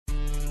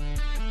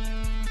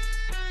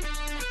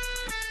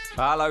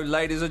Hello,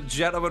 ladies and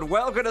gentlemen.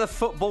 Welcome to the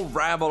Football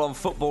Ramble on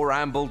Football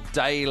Ramble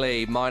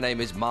Daily. My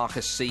name is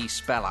Marcus C.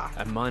 Speller.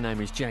 And my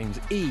name is James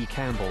E.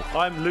 Campbell.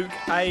 I'm Luke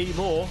A.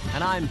 Moore.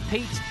 And I'm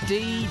Pete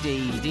D.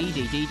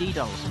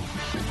 Donaldson.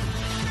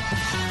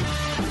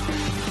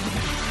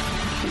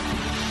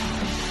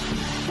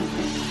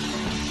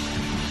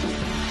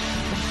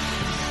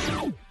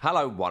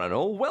 Hello, one and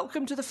all.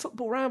 Welcome to the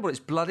Football Ramble. It's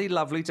bloody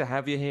lovely to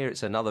have you here.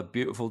 It's another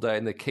beautiful day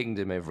in the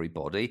kingdom,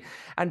 everybody.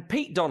 And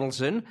Pete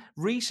Donaldson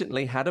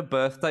recently had a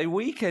birthday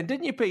weekend,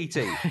 didn't you,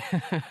 Petey?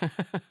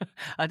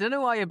 I don't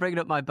know why you're bringing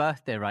up my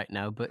birthday right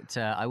now, but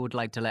I would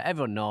like to let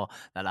everyone know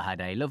that I had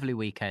a lovely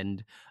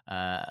weekend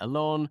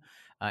alone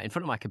in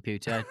front of my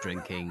computer,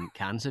 drinking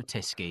cans of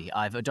Tyskie.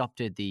 I've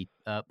adopted the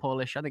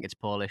Polish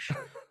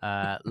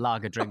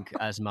lager drink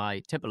as my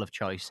tipple of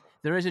choice.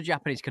 There is a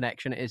Japanese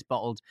connection. It is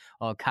bottled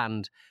or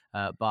canned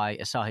by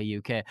Asahi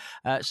UK.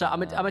 So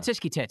I'm a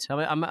Tyskie tit.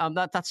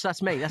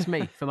 That's me. That's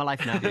me for my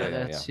life now.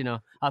 You know,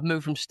 I've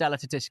moved from Stella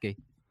to Tyskie.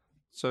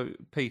 So,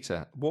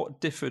 Peter,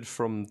 what differed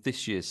from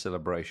this year's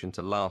celebration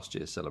to last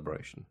year's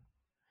celebration?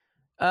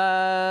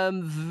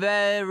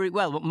 Very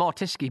well, more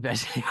Tyskie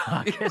basically.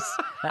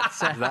 That's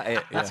that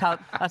it? That's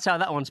how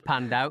that one's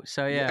panned out.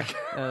 So yeah,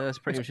 that's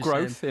pretty much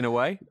growth the same. in a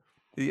way.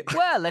 Yeah.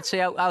 Well, let's see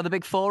how the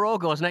big 4-0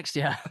 goes next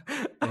year.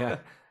 Yeah,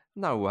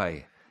 no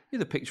way. You're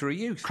the picture of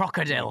youth.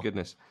 Crocodile. Oh, my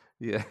goodness.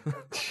 Yeah.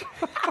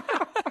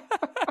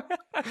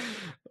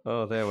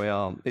 Oh, there we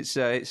are.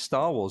 It's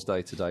Star Wars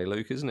Day today,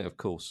 Luke, isn't it? Of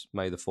course,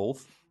 May the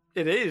 4th.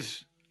 It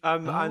is.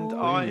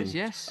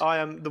 Yes. I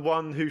am the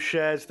one who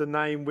shares the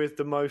name with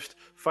the most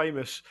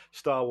famous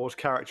Star Wars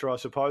character, I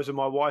suppose, and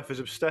my wife is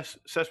obsessed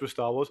with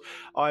Star Wars.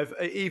 I've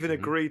even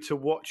agreed to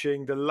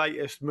watching the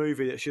latest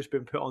movie that's just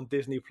been put on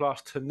Disney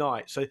Plus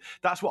tonight. So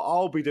that's what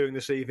I'll be doing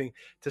this evening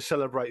to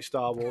celebrate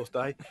Star Wars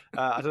Day.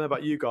 I don't know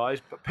about you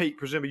guys, but Pete,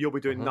 presumably you'll be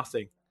doing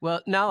nothing. Well,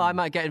 no, I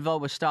might get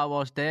involved with Star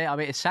Wars Day. I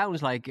mean, it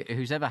sounds like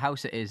whosever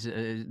house it is,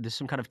 there's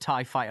some kind of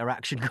TIE fighter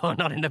action going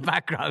on in the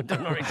background.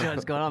 I'm not really sure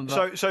what's going on.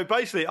 But... So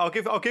basically, I'll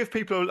give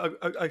people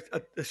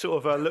a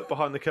sort of a look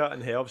behind the curtain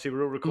here. Obviously,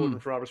 we're all recording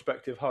from our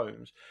respective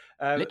homes.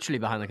 Literally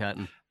behind the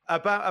curtain.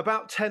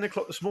 About 10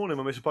 o'clock this morning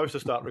when we were supposed to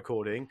start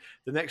recording,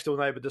 the next door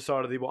neighbour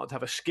decided he wanted to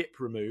have a skip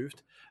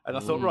removed. And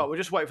I thought, right, we'll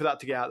just wait for that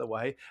to get out of the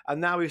way. And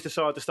now he's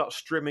decided to start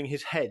trimming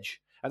his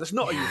hedge. And that's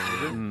not a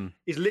euphemism.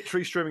 He's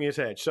literally trimming his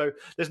hedge. So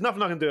there's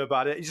nothing I can do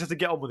about it. You just have to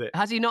get on with it.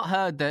 Has he not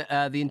heard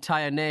that the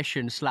entire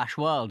nation /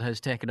 world has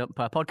taken up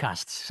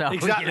podcasts? So,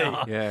 exactly. You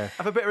know, yeah.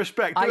 Have a bit of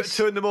respect. Do it at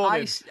 2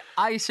 a.m.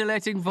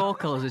 Isolating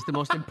vocals is the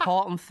most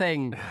important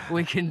thing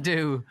we can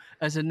do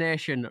as a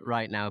nation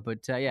right now.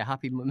 But yeah,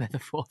 happy May the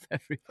 4th,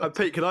 everybody.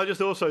 Pete, can I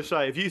just also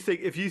say, if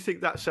you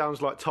think that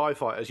sounds like TIE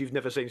fighters, you've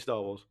never seen Star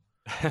Wars.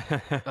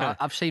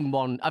 I've seen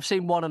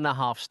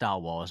 1.5 Star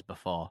Wars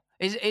before.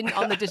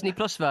 On the Disney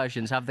Plus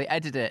versions, have they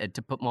edited it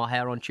to put more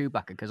hair on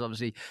Chewbacca? Because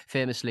obviously,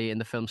 famously in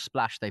the film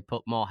Splash, they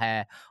put more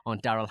hair on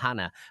Daryl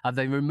Hannah. Have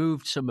they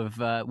removed some of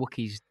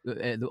Wookiees,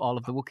 all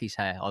of the Wookiees'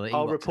 hair? Or the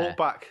I'll Ewoks' report hair?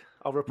 back.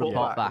 I'll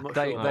report back.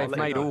 They've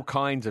made all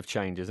kinds of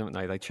changes, haven't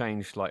they? They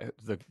changed like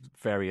the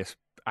various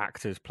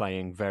actors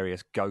playing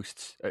various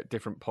ghosts at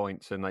different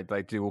points, and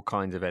they do all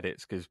kinds of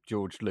edits because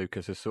George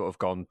Lucas has sort of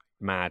gone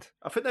mad.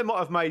 I think they might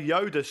have made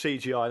Yoda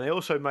CGI, and they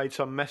also made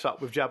some mess up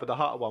with Jabba the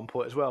Hutt at one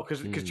point as well,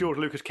 because George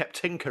Lucas kept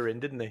tinkering,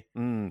 didn't he?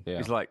 Yeah.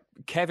 He's like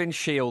Kevin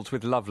Shields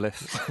with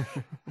Loveless.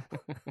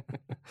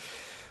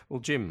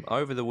 Well, Jim,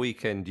 over the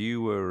weekend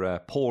you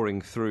were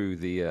pouring through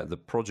the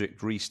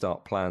project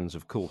restart plans,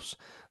 of course,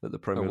 that the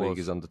Premier League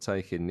is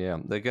undertaking. Yeah,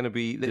 they're going to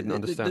be. Didn't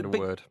understand a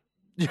word.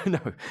 No,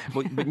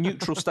 but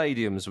neutral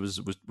stadiums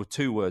were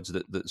two words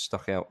that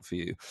stuck out for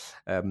you.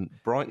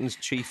 Brighton's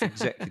chief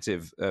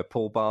executive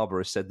Paul Barber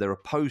has said they're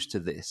opposed to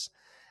this,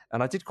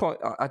 and I did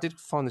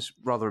find this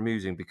rather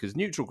amusing because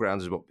neutral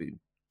grounds is what being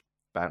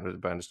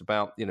bandaged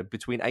about. You know,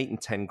 between 8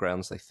 and 10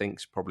 grounds they think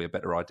is probably a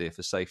better idea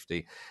for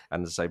safety.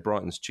 And as I say,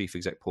 Brighton's chief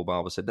exec Paul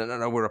Barber said,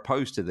 no, we're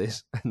opposed to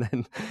this,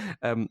 and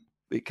then.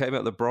 It came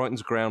out that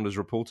Brighton's ground was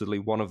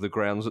reportedly one of the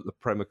grounds that the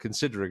Prem are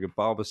considering, and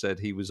Barber said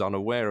he was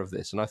unaware of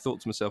this. And I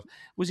thought to myself,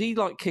 was he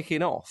like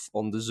kicking off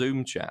on the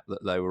Zoom chat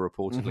that they were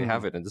reportedly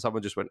having? And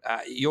someone just went,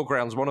 your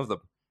ground's one of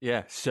them.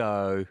 Yeah,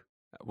 so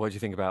what do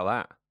you think about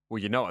that?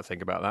 Well, you know what I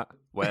think about that.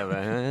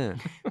 Well,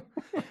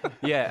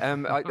 yeah,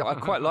 I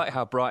quite like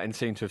how Brighton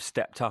seem to have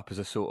stepped up as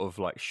a sort of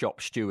like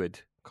shop steward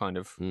kind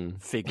of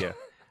figure.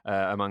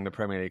 Among the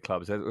Premier League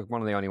clubs. They're one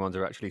of the only ones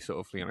who are actually sort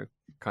of,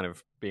 kind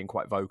of being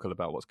quite vocal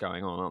about what's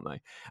going on, aren't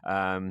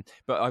they?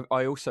 But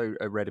I also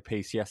read a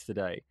piece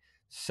yesterday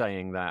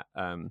saying that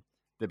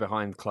the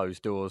behind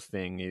closed doors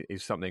thing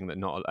is something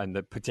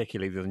that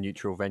particularly the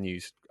neutral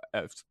venues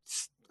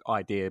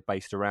idea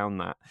based around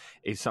that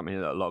is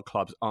something that a lot of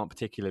clubs aren't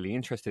particularly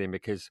interested in,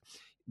 because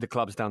the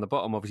clubs down the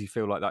bottom obviously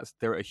feel like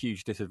they're at a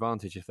huge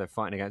disadvantage if they're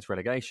fighting against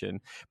relegation,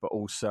 but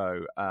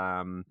also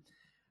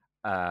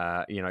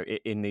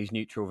in these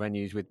neutral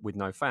venues with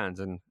no fans.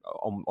 And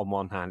on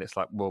one hand, it's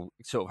like, well,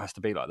 it sort of has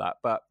to be like that.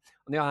 But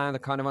on the other hand, I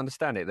kind of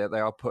understand it, that they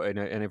are put in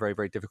a very,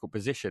 very difficult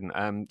position.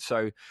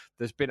 So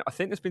I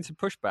think there's been some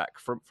pushback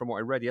from what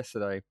I read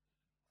yesterday,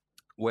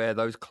 where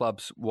those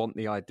clubs want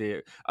the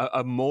idea,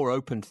 are more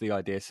open to the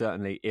idea,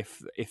 certainly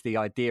if the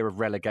idea of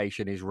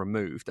relegation is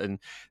removed. And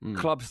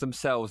clubs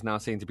themselves now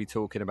seem to be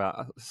talking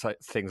about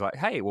things like,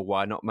 hey, well,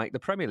 why not make the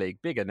Premier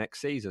League bigger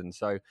next season?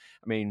 So,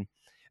 I mean,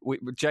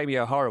 Jamie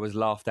O'Hara was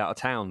laughed out of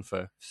town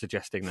for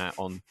suggesting that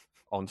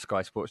on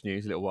Sky Sports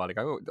News a little while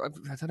ago.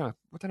 I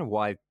don't know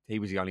why he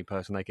was the only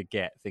person they could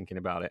get thinking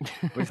about it.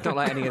 But it's not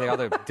like any of the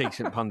other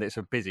decent pundits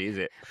are busy, is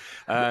it?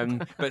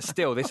 But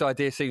still, this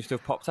idea seems to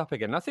have popped up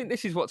again. And I think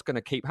this is what's going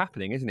to keep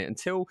happening, isn't it?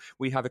 Until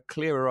we have a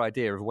clearer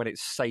idea of when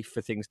it's safe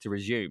for things to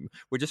resume,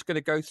 we're just going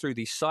to go through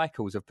these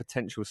cycles of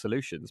potential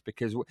solutions,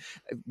 because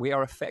we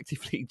are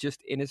effectively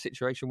just in a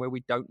situation where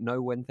we don't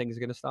know when things are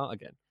going to start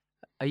again.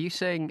 Are you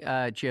saying,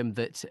 Jim,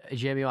 that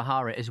Jamie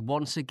O'Hara is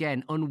once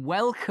again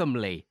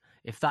unwelcomely,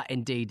 if that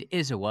indeed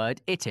is a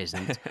word, it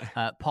isn't,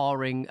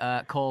 pouring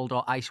cold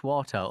or ice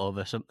water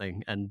over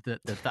something, and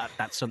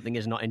that something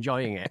is not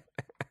enjoying it?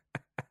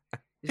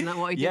 Isn't that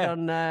what he did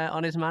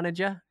on his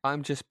manager?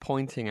 I'm just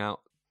pointing out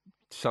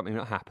something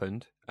that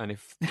happened, and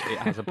if it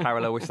has a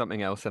parallel with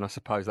something else, then I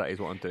suppose that is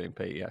what I'm doing,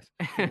 Pete, yes.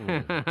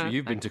 So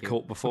you've been to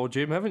court before,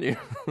 Jim, haven't you?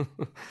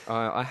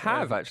 I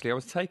have, actually. I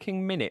was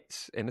taking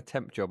minutes in a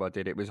temp job I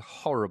did. It was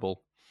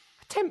horrible.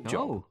 A temp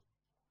job?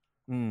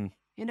 In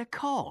a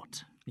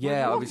court?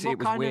 Yeah, it was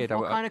weird.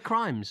 What kind of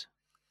crimes?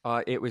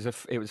 It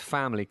was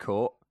family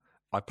court.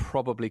 I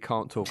probably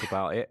can't talk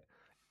about it.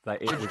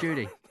 Judge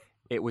Judy.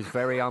 It was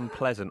very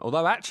unpleasant.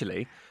 Although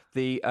actually,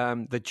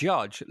 the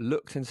judge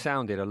looked and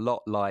sounded a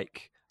lot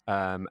like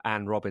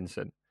Anne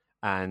Robinson,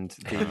 and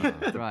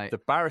the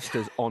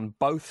barristers on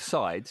both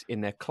sides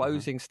in their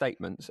closing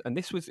statements. And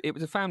it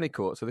was a family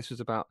court, so this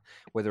was about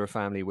whether a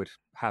family would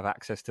have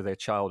access to their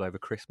child over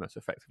Christmas,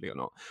 effectively or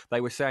not.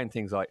 They were saying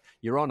things like,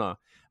 "Your Honour,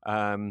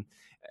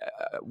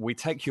 we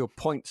take your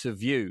points of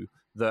view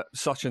that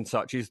such and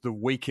such is the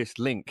weakest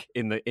link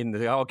in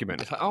the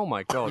argument." It's like, oh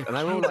my God. And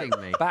they were all like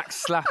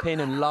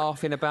backslapping and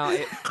laughing about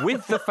it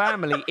with the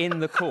family in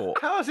the court.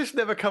 How has this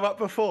never come up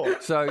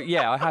before? So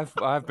yeah, I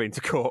have been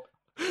to court.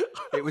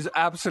 It was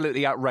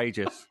absolutely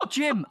outrageous.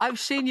 Jim, I've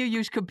seen you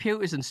use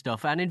computers and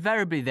stuff, and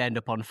invariably they end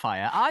up on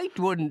fire. I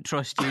wouldn't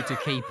trust you to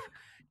keep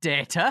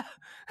data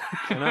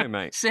I know,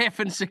 mate. safe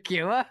and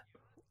secure.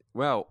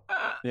 Well,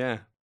 yeah.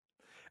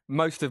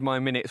 Most of my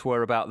minutes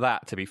were about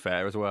that, to be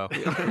fair, as well,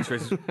 which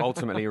was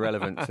ultimately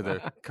irrelevant to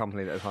the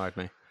company that had hired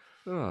me.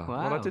 Oh, wow.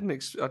 Well, I didn't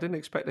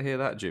expect to hear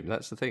that, Jim.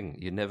 That's the thing.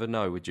 You never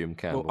know with Jim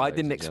Campbell. Well, I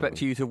didn't expect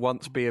you to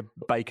once be a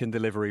bacon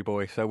delivery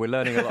boy, so we're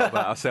learning a lot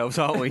about ourselves,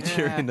 aren't we,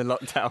 during the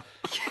lockdown?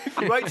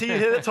 Wait till you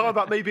hear the time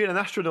about me being an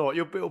astronaut.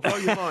 It'll blow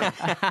your mind.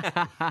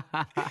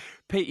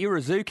 Pete, you were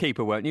a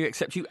zookeeper, weren't you?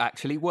 Except you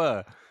actually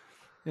were.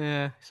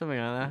 Yeah, something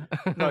like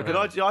that. No,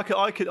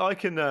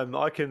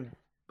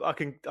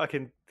 I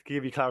can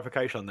give you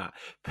clarification on that.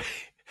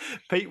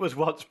 Pete was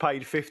once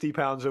paid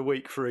 £50 a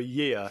week for a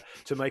year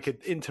to make an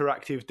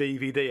interactive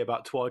DVD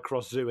about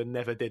Twycross Zoo and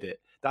never did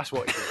it. That's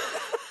what he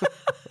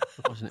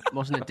did.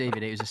 Wasn't a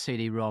DVD, it was a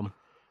CD-ROM.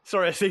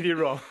 Sorry, a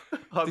CD-ROM.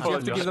 Did you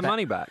have to give the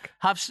money back?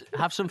 Have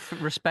some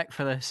respect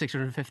for the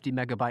 650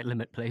 megabyte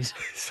limit, please.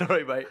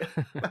 Sorry, mate.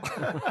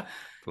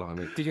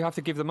 Blimey. Did you have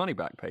to give the money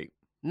back, Pete?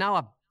 No,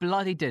 I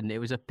bloody didn't. It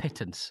was a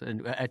pittance,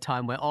 and at a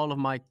time where all of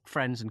my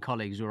friends and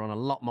colleagues were on a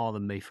lot more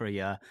than me for a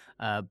year.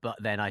 But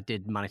then I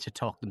did manage to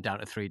talk them down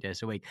to 3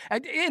 days a week.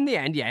 And in the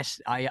end,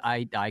 yes,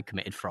 I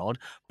committed fraud.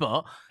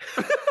 But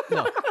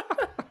look,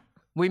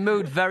 we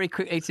moved very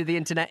quickly to the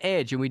internet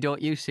age, and we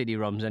don't use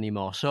CD-ROMs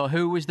anymore. So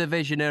who was the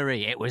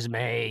visionary? It was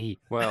me.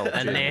 Well,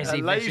 a lazy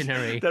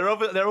visionary. They're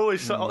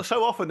always so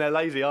often they're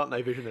lazy, aren't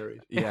they?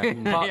 Visionaries. Yeah,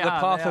 the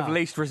path of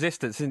least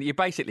resistance. And you're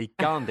basically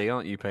Gandhi,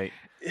 aren't you, Pete?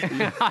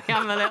 I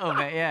am a little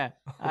bit, yeah.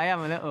 I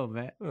am a little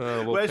bit.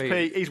 Where's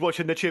Pete? He's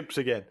watching the chimps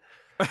again.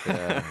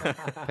 Yeah.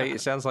 Pete,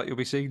 it sounds like you'll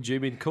be seeing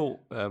Jim in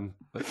court.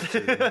 If they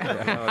pick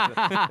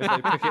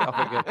it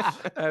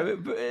up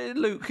again.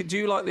 Luke, do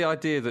you like the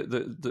idea that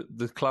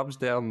the clubs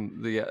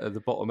down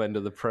the bottom end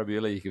of the Premier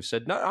League have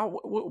said, no,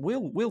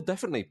 we'll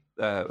definitely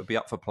be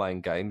up for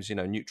playing games,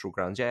 neutral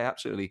grounds? Yeah,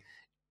 absolutely.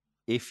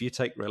 If you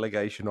take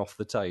relegation off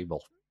the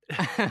table.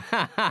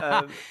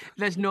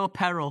 There's no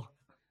peril.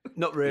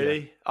 Not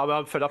really. Yeah.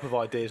 I'm fed up of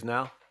ideas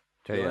now,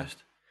 to be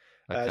honest.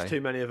 Okay. There's too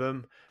many of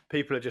them.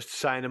 People are just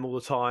saying them all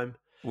the time.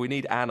 We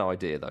need an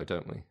idea, though,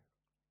 don't we?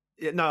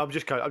 Yeah, no, I'm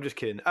just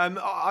kidding.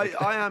 I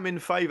am in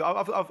favour.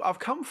 I've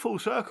come full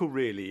circle,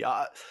 really.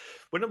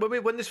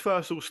 When this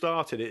first all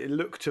started, it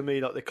looked to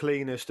me like the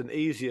cleanest and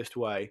easiest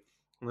way.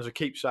 And as I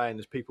keep saying,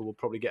 as people will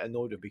probably get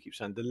annoyed if we keep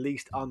saying, the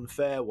least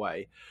unfair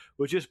way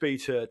would just be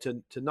to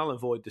null and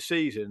void the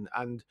season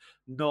and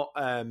not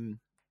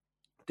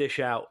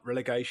dish out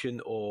relegation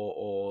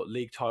or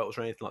league titles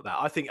or anything like that.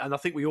 I think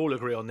we all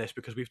agree on this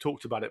because we've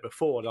talked about it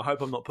before, and I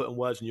hope I'm not putting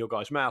words in your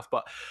guys' mouth,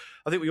 but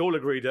I think we all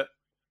agree that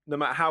no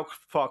matter how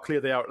far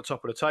clear they are at the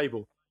top of the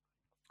table,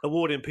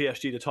 awarding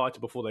PSG the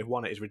title before they've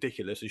won it is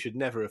ridiculous. It should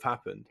never have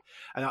happened.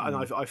 And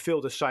I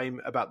feel the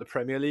same about the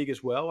Premier League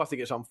as well. I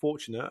think it's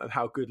unfortunate of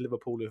how good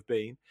Liverpool have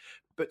been.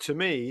 But to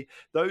me,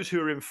 those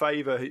who are in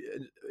favour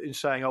in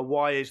saying, oh,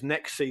 why is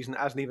next season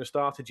hasn't even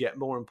started yet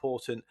more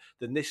important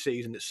than this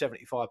season that's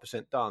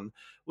 75% done?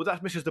 Well,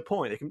 that misses the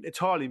point. It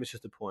entirely misses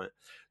the point.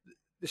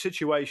 The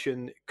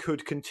situation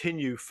could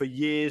continue for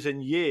years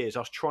and years,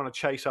 us trying to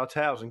chase our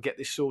tails and get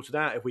this sorted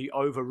out if we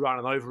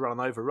overrun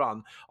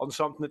on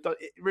something that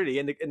really,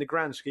 in the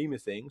grand scheme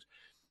of things,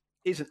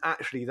 isn't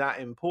actually that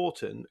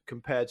important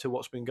compared to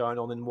what's been going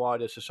on in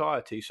wider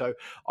society. So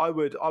I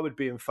would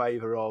be in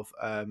favour of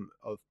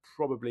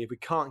probably, if we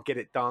can't get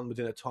it done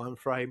within a time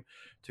frame,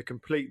 to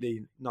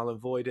completely null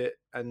and void it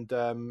and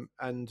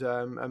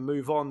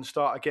move on,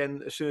 start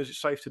again as soon as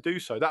it's safe to do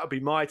so. That would be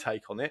my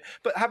take on it.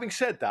 But having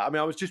said that, I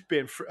mean, I was just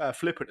being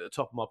flippant at the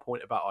top of my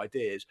point about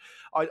ideas.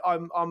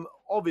 I'm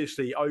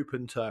obviously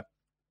open to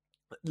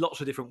lots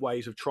of different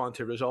ways of trying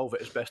to resolve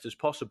it as best as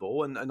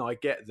possible, and I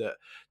get that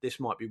this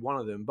might be one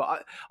of them,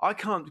 but I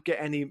can't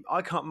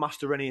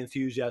muster any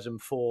enthusiasm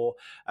for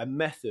a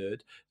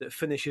method that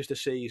finishes the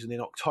season in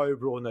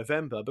October or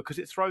November, because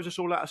it throws us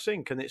all out of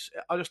sync, and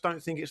I just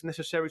don't think it's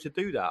necessary to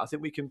do that. I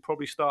think we can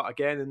probably start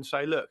again and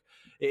say, look,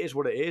 it is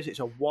what it is. It's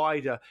a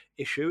wider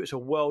issue. It's a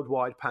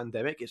worldwide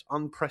pandemic. It's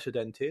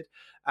unprecedented,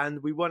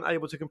 and we weren't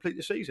able to complete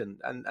the season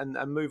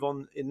and move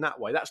on in that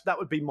way. That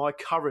would be my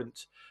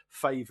current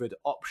favoured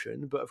option.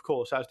 But of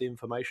course, as the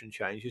information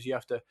changes, you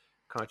have to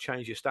kind of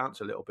change your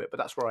stance a little bit. But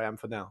that's where I am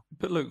for now.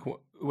 But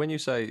look, when you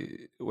say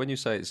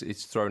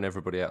it's thrown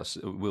everybody out,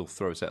 will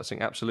throw us out of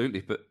sync,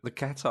 absolutely. But the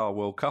Qatar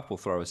World Cup will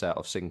throw us out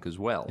of sync as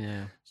well.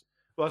 Yeah.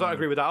 Well, I don't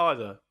agree with that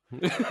either.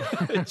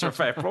 It's a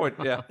fair point,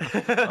 yeah.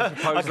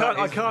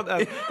 I can't.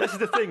 This is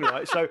the thing,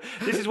 right? So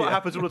this is what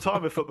happens all the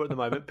time with football at the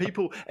moment.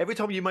 People, every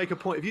time you make a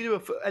point, if you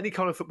do any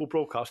kind of football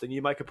broadcasting,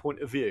 you make a point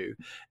of view,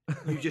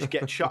 you just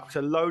get chucked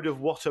a load of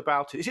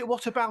whataboutery. Is it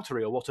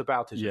whataboutery or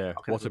whataboutism? Yeah,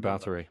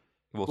 whataboutery.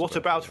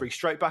 Whataboutery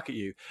straight back at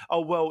you.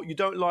 Oh, well, you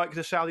don't like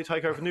the Saudi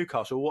takeover of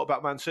Newcastle. What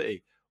about Man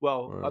City?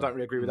 Well, I don't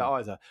really agree with that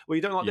either. Well,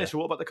 you don't like this, or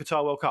what about the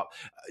Qatar World Cup?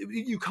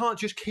 You can't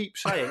just keep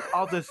saying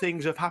other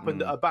things have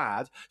happened that are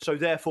bad, so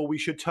therefore we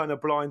should turn a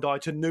blind eye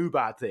to new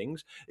bad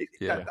things.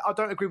 I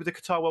don't agree with the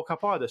Qatar World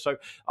Cup either, so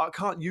I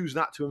can't use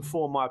that to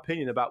inform my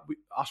opinion about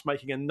us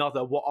making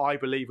another, what I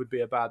believe would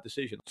be a bad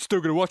decision. Still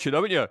going to watch it,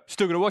 haven't you?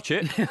 Still going to watch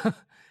it?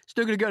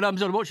 Still going to get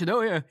Amazon and watch it,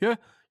 though, yeah? Yeah?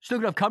 Still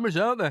going to have cameras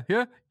out there,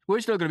 yeah? We're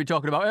still going to be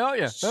talking about it,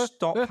 aren't you?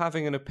 Stop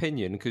having an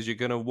opinion because you're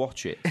going to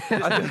watch it.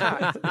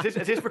 Has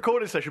this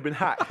recording session been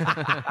hacked?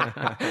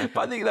 But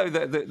I think, though,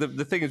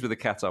 the thing is with the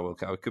Qatar World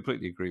Cup, I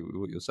completely agree with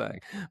what you're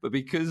saying. But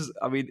because,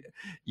 I mean,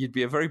 you'd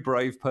be a very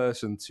brave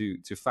person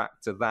to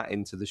factor that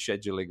into the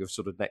scheduling of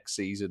sort of next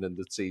season and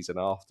the season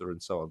after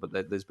and so on.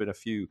 But there's been a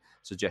few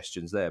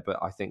suggestions there. But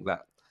I think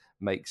that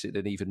makes it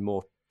an even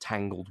more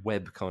tangled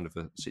web kind of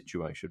a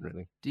situation,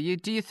 really. Do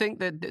you think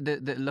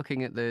that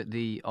looking at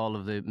the all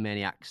of the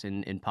maniacs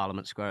in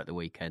Parliament Square at the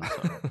weekend,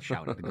 sort of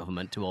shouting at the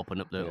government to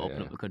open up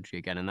the country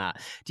again, and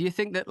that, do you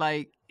think that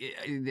like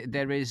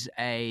there is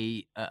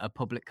a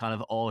public kind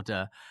of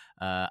order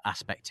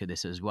aspect to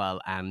this as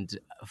well, and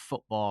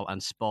football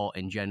and sport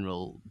in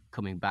general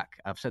coming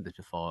back? I've said this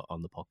before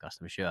on the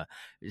podcast, I'm sure.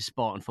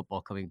 Sport and football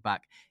coming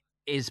back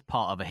is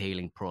part of a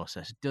healing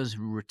process, does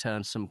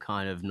return some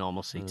kind of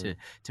normalcy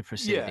to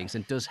proceedings,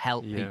 and does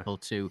help people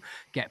to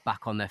get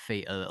back on their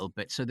feet a little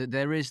bit, so that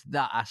there is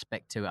that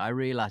aspect to it. I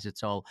realise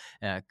it's all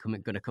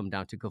going to come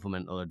down to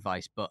governmental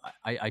advice, but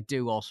I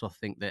do also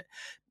think that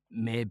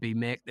maybe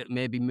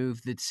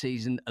move the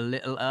season a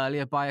little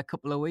earlier by a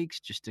couple of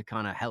weeks, just to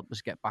kind of help us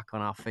get back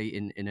on our feet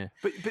in a.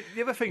 But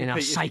the other thing, in our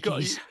Pete,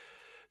 psyches.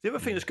 The other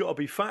thing that's got to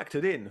be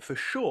factored in, for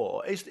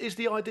sure, is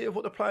the idea of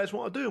what the players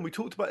want to do. And we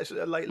talked about this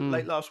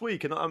late last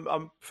week, and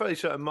I'm fairly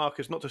certain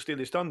Marcus, not to steal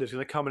his thunder, is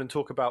going to come in and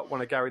talk about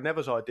one of Gary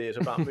Neville's ideas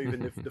about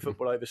moving the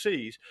football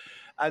overseas.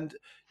 And,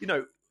 you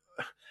know,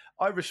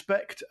 I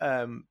respect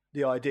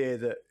the idea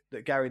that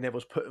Gary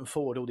Neville's putting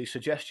forward all these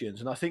suggestions,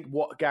 and I think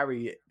what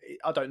Gary,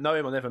 I don't know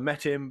him, I never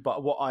met him,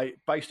 but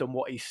based on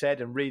what he said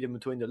and reading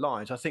between the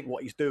lines, I think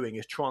what he's doing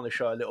is trying to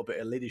show a little bit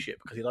of leadership,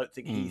 because I don't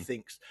think he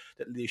thinks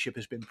that leadership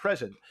has been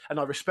present,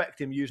 and I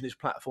respect him using his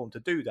platform to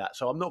do that.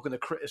 So I'm not going to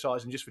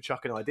criticise him just for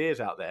chucking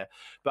ideas out there,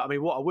 but I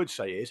mean, what I would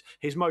say is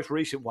his most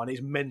recent one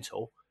is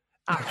mental.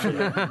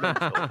 Absolutely mental.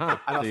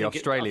 And I think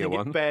Australia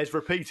one it bears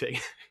repeating.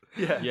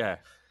 Yeah.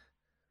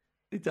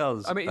 It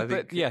does. I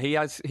mean, he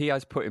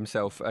has put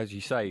himself, as you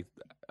say,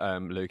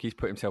 Luke. He's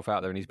put himself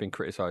out there, and he's been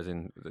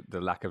criticising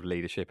the lack of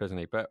leadership, hasn't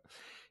he? But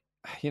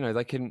you know,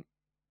 the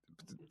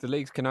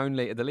leagues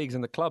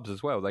and the clubs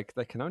as well.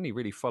 They can only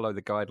really follow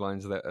the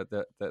guidelines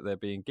that they're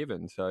being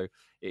given. So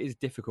it is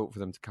difficult for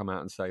them to come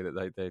out and say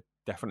that they're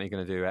definitely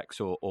going to do X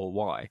or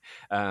Y.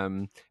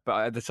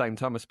 But at the same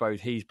time, I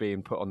suppose he's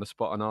being put on the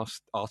spot and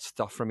asked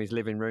stuff from his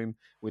living room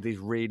with his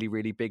really,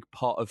 really big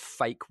pot of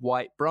fake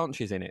white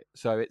branches in it.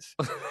 So it's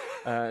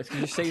can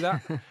you see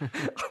that?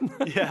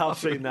 Yeah, I've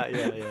seen that.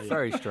 Yeah.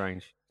 Very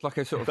strange. It's like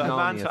a sort of But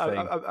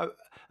Narnia thing.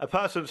 a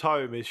person's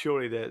home is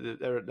surely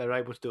they're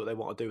able to do what they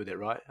want to do with it,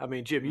 right? I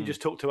mean, Jim, you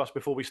just talked to us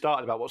before we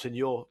started about what's in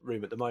your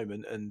room at the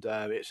moment, and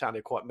it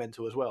sounded quite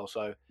mental as well.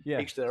 So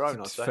each to their own,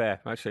 I'd It's say. fair.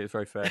 Actually, it's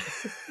very fair.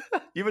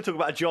 You were talking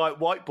about a giant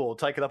whiteboard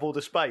taking up all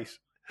the space.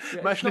 Yeah,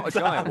 it's Imagine not a if that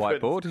giant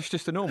happened. whiteboard. It's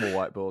just a normal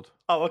whiteboard.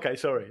 Oh, okay,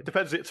 sorry. It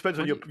depends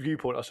on your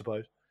viewpoint, I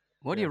suppose.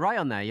 What do you write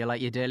on there? You like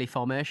your daily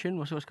formation?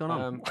 What's going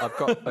on? I've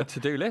got a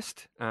to-do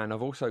list, and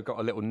I've also got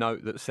a little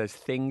note that says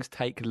things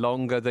take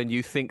longer than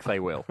you think they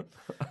will.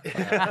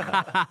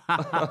 I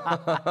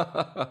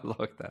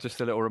like that.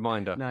 Just a little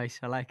reminder. Nice,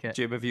 I like it.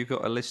 Jim, have you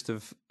got a list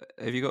of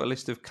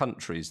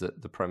countries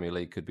that the Premier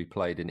League could be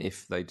played in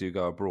if they do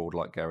go abroad,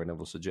 like Gary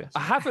Neville suggests? I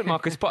haven't,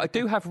 Marcus, but I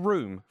do have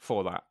room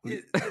for that.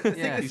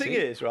 The thing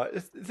is, right?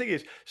 The thing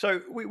is,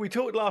 so we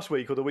talked last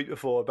week or the week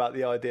before about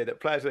the idea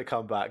that players that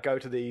come back go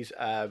to these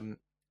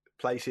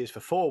places for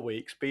 4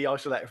 weeks, be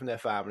isolated from their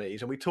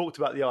families. And we talked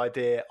about the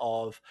idea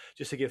of,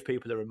 just to give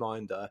people a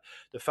reminder,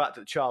 the fact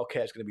that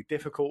childcare is going to be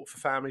difficult for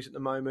families at the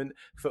moment.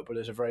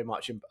 Footballers are very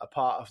much a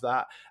part of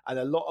that. And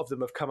a lot of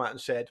them have come out and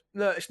said,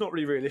 no, it's not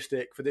really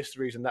realistic for this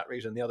reason, that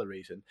reason, the other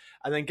reason.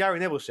 And then Gary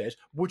Neville says,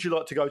 would you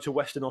like to go to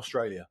Western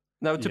Australia?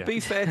 No, to be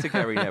fair to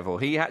Gary Neville,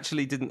 he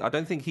actually didn't. I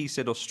don't think he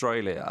said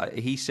Australia.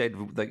 He said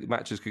that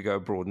matches could go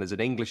abroad. And there's an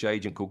English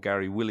agent called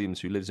Gary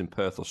Williams who lives in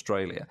Perth,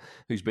 Australia,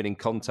 who's been in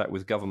contact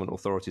with government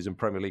authorities and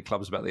Premier League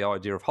clubs about the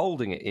idea of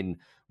holding it in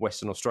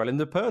Western Australia. And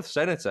the Perth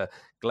senator,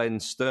 Glenn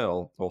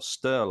Stirl, or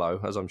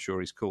Stirlo, as I'm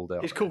sure he's called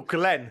out. He's called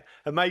Glenn.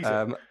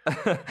 Amazing.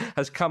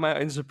 Has come out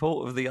in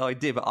support of the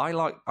idea. But I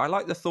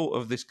like the thought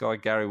of this guy,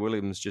 Gary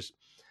Williams, just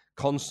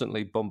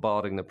constantly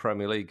bombarding the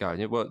Premier League,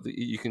 going, well,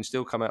 you can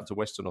still come out to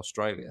Western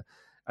Australia,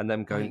 and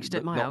them going,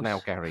 not now,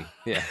 Gary.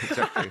 Yeah,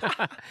 exactly.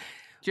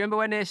 Do you remember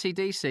when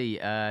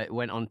AC/DC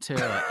went on tour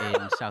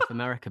in South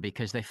America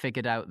because they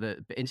figured out that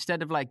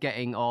instead of like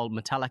getting all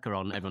Metallica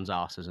on everyone's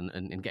arses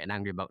and getting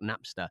angry about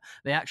Napster,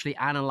 they actually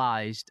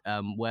analysed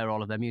where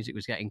all of their music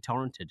was getting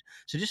torrented.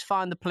 So just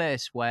find the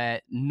place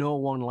where no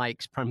one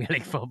likes Premier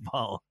League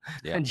football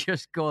and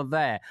just go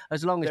there.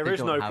 As long as there they is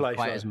don't no have place,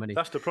 quite though. as many.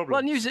 That's the problem.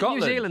 Well, New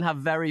Zealand have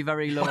very low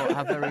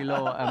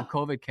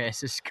COVID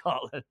cases.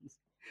 Scotland.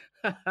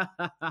 Yeah,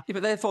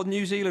 but therefore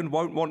New Zealand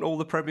won't want all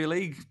the Premier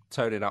League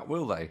turning up,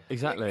 will they?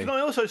 Exactly. Can I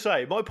also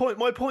say, my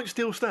point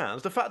still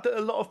stands. The fact that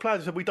a lot of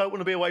players said we don't want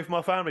to be away from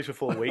our families for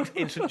 4 weeks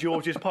in St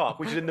George's Park,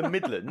 which is in the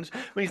Midlands,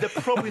 means they're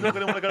probably not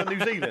going to want to go to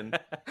New Zealand.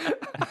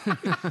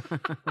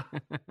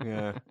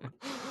 Yeah.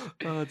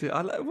 Oh,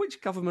 dear.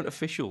 Which government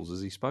officials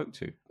has he spoke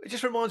to? It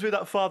just reminds me of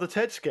that Father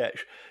Ted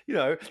sketch. You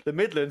know, the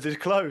Midlands is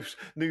close.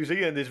 New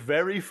Zealand is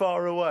very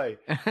far away.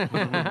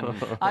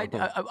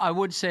 I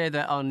would say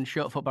that on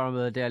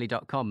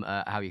shortfootballdaily.com,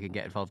 how you can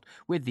get involved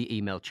with the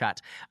email chat.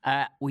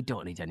 We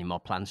don't need any more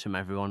plans from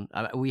everyone.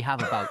 We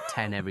have about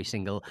 10 every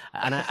single,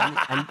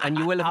 and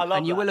you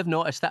will have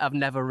noticed that I've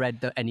never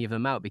read any of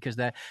them out because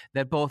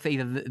they're both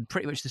either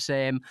pretty much the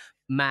same,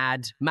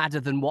 madder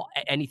than what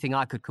anything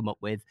I could come up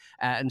with,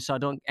 and so I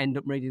don't end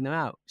up reading them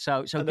out.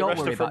 So don't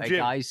worry about it,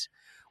 guys.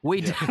 We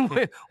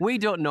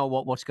don't know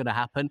what's going to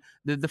happen.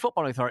 The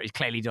football authorities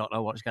clearly don't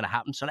know what's going to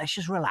happen. So let's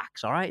just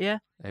relax, all right? Yeah.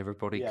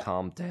 Everybody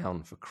calm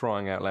down, for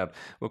crying out loud.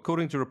 Well,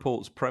 according to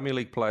reports, Premier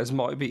League players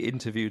might be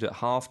interviewed at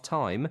half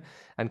time,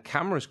 and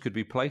cameras could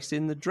be placed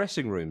in the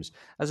dressing rooms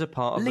as a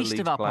part of the league's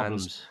plans.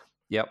 Problems.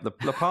 Yep, the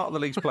part of the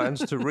league's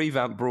plans to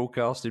revamp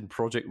broadcasting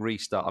Project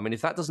Restart. I mean,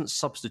 if that doesn't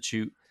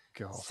substitute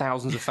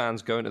thousands of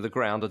fans going to the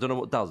ground, I don't know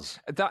what does.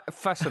 That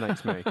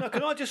fascinates me. No,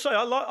 can I just say,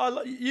 I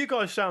like you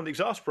guys sound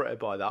exasperated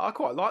by that. I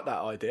quite like that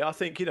idea. I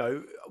think, you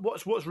know,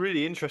 what's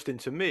really interesting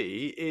to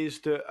me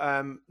is that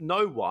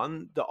no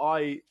one that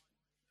I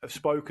have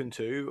spoken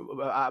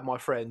to, out of my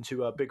friends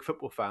who are big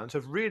football fans,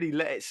 have really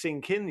let it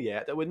sink in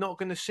yet that we're not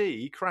going to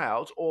see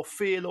crowds or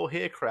feel or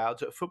hear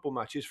crowds at football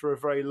matches for a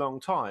very long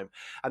time.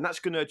 And that's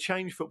going to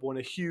change football in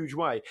a huge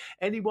way.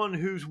 Anyone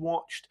who's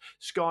watched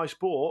Sky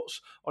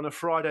Sports on a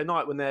Friday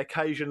night when they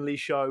occasionally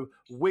show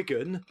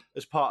Wigan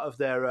as part of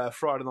their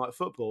Friday night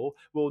football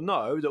will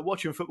know that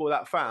watching football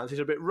without fans is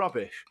a bit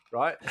rubbish,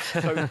 right?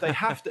 So they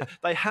have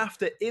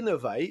to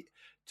innovate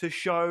to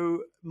show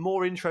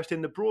more interest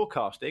in the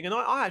broadcasting. And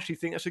I actually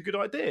think that's a good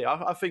idea.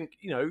 I think,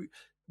 you know,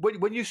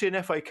 when you see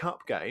an FA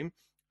Cup game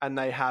and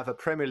they have a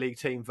Premier League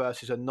team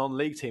versus a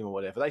non-league team or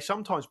whatever, they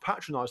sometimes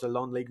patronise the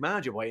non-league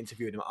manager by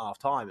interviewing him at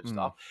half-time and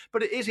stuff.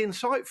 But it is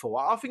insightful.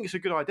 I think it's a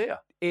good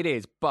idea. It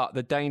is, but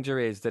the danger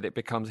is that it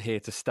becomes here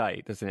to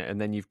stay, doesn't it? And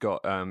then you've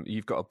got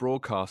a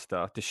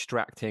broadcaster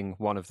distracting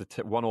one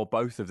or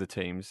both of the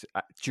teams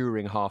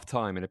during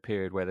half-time in a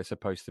period where they're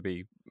supposed to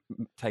be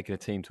taking a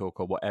team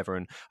talk or whatever.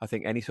 And I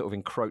think any sort of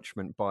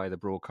encroachment by the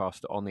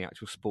broadcaster on the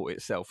actual sport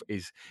itself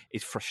is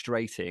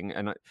frustrating.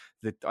 And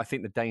I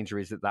think the danger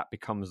is that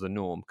becomes the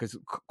norm, because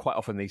quite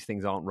often these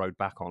things aren't rowed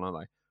back on, are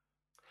they?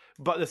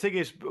 But the thing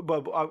is,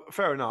 well,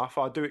 fair enough.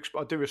 I do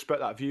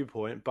respect that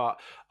viewpoint, but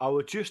I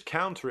would just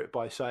counter it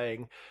by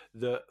saying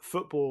that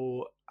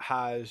football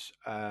has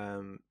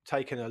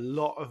taken a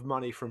lot of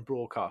money from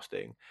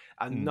broadcasting,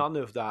 and none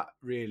of that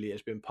really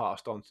has been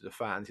passed on to the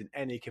fans in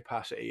any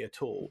capacity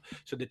at all.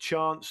 So the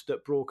chance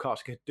that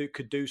broadcasting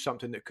could do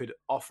something that could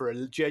offer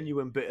a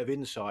genuine bit of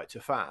insight to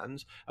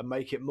fans and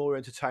make it more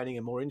entertaining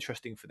and more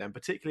interesting for them,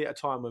 particularly at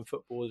a time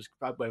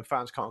when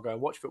fans can't go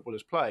and watch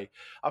footballers play,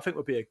 I think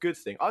would be a good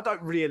thing. I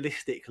don't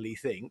realistically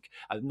think,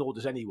 and nor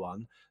does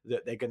anyone,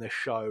 that they're going to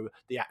show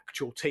the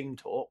actual team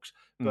talks,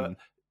 but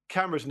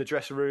cameras in the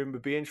dressing room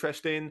would be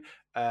interesting.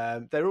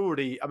 There's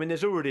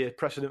already a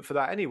precedent for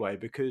that anyway,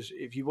 because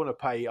if you want to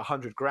pay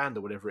 $100,000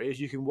 or whatever it is,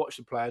 you can watch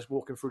the players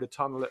walking through the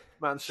tunnel at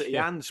Man City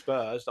and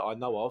Spurs that I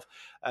know of.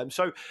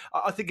 So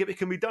I think if it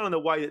can be done in a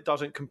way that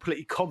doesn't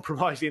completely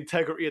compromise the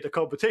integrity of the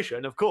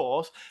competition, of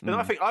course, then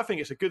I think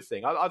it's a good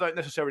thing. I don't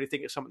necessarily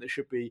think it's something that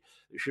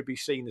should be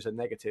seen as a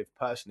negative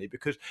personally,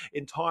 because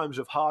in times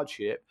of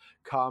hardship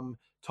come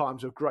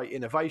times of great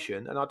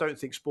innovation, and I don't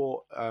think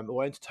sport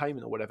or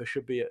entertainment or whatever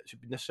should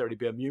necessarily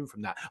be immune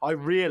from that. I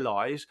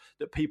realise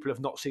that people have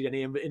not seen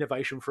any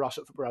innovation from us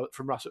at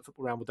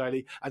Football Ramble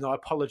Daily, and I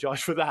apologise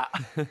for that.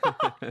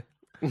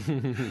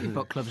 Your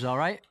book club's all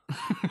right.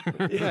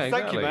 Yeah,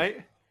 Thank you,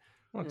 mate.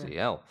 Bloody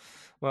hell.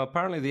 Well,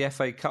 apparently the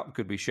FA Cup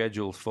could be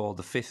scheduled for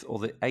the 5th or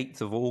the 8th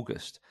of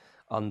August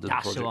under the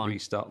Project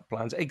Restart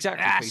plans.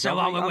 Exactly. That's the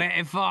one we're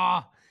waiting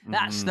for.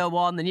 That's the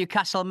one, the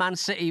Newcastle Man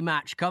City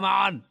match. Come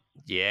on.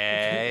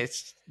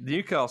 Yes,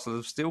 Newcastle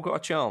have still got a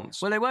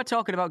chance. Well, they were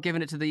talking about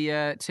giving it to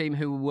the team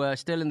who were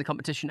still in the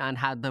competition and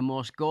had the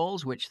most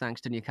goals, which,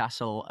 thanks to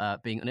Newcastle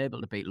being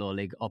unable to beat lower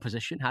league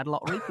opposition, had a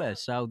lot of replays.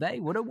 So they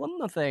would have won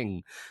the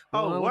thing.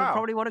 Wow.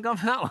 Probably would have gone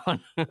for that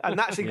one. And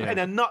that's in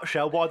a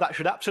nutshell why that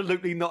should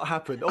absolutely not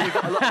happen. We've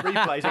got a lot of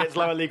replays against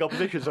lower league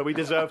opposition, so we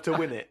deserve to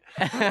win it.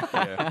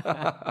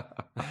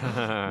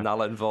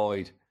 Null and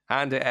void.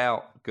 Hand it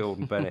out,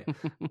 Gordon Bennett.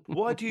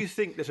 Why do you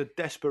think there's a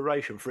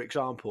desperation, for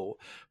example,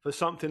 for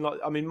something like,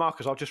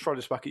 Marcus, I'll just throw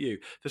this back at you.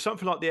 For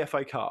something like the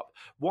FA Cup,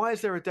 why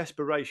is there a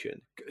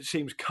desperation, it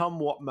seems come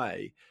what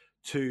may,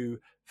 to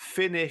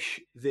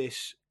finish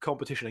this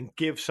competition and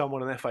give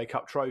someone an FA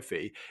Cup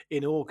trophy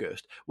in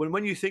August?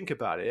 When you think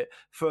about it,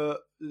 for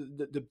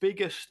the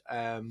biggest...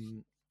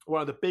 one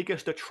of the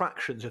biggest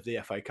attractions of the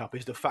FA Cup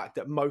is the fact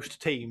that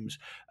most teams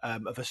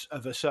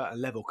of a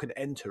certain level can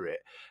enter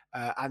it,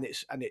 and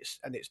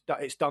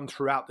it's done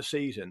throughout the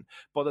season.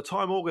 By the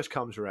time August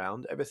comes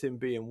around, everything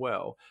being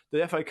well,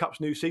 the FA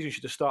Cup's new season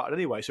should have started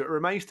anyway. So it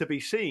remains to be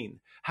seen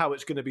how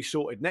it's going to be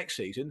sorted next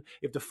season.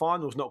 If the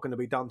final's not going to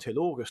be done till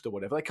August or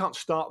whatever, they can't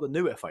start the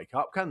new FA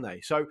Cup, can they?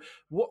 So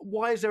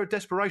why is there a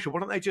desperation? Why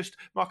don't they just,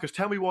 Marcus?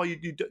 Tell me why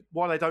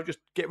they don't just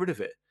get rid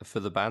of it For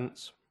the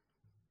bants.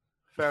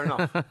 Fair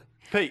enough.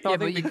 Pete, yeah,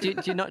 but do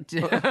you not?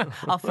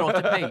 I'll throw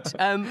it to Pete.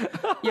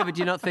 Yeah, but do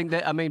you not think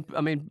that?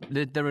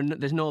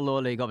 There's no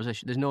lower league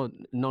opposition. There's no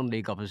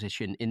non-league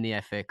opposition in the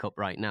FA Cup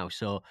right now,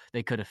 so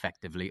they could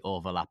effectively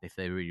overlap if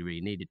they really,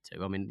 really needed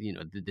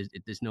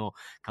to. There's no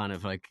kind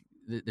of like.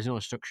 There's no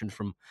instruction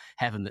from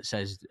heaven that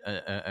says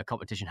a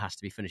competition has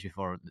to be finished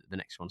before the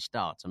next one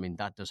starts.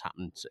 That does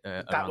happen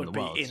around the world.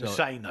 That would be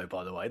insane, though,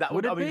 by the way. That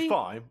would be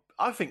fine.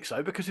 I think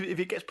so, because if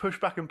it gets pushed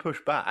back and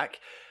pushed back,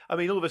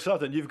 all of a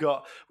sudden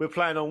we're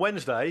playing on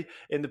Wednesday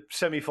in the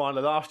semi-final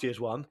of last year's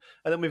one,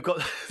 and then we've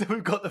got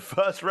the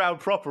first round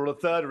proper or the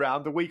third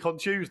round the week on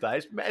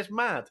Tuesday. It's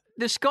mad.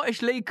 The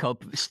Scottish League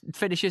Cup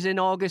finishes in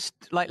August,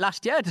 like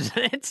last year, doesn't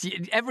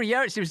it? Every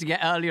year it seems to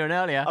get earlier and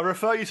earlier. I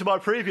refer you to my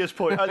previous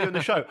point earlier in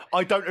the show.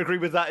 I don't agree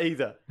with that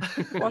either.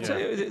 Well, I'll tell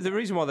you, the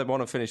reason why they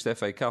want to finish the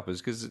FA Cup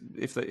is because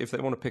if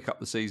they want to pick up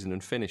the season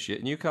and finish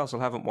it,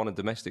 Newcastle haven't won a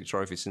domestic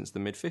trophy since the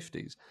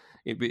mid-50s.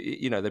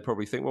 They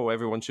probably think, well,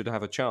 everyone should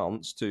have a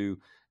chance to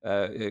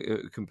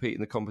compete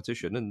in the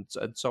competition and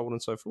so on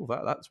and so forth.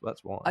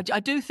 That's why. I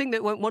do think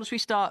that once we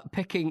start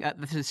picking at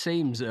the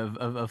seams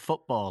of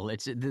football,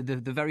 it's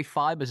the very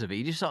fibres of it.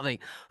 You just sort of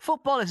think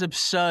football is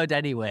absurd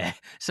anyway,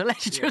 so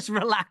let's just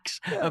relax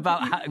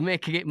about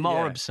making it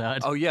more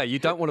absurd. Oh yeah, you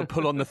don't want to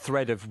pull on the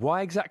thread of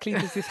why exactly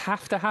does this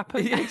have to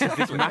happen? Does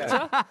this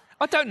matter?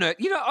 I don't know.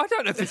 I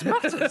don't know if this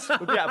matters.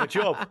 We'll get out of a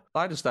job.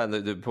 I understand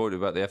that the point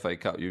about the FA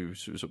Cup, you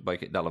sort of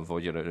make it null and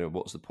void.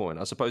 What's the point?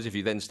 I suppose if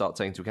you then start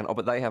taking into account,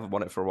 but they haven't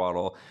won it for a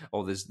while,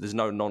 or there's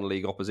no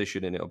non-league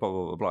opposition in it, or blah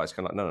blah blah blah. It's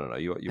kind of like no.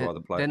 You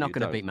either play. They're not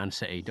going to beat Man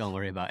City. Don't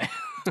worry about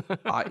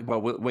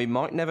it. We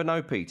might never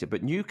know, Peter,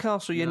 but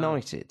Newcastle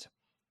United,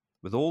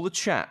 with all the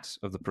chat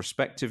of the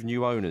prospective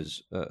new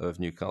owners of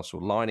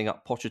Newcastle lining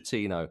up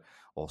Pochettino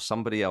or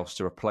somebody else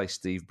to replace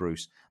Steve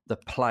Bruce, the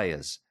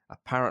players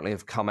apparently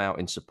have come out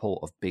in support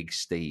of Big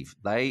Steve.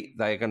 They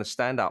are going to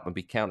stand up and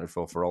be counted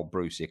for old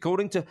Brucey.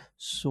 According to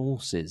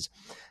sources,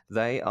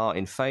 they are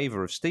in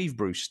favour of Steve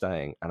Bruce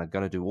staying and are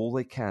going to do all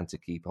they can to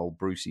keep old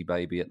Brucey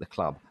baby at the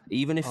club,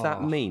 even if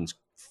that means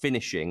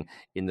finishing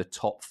in the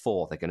top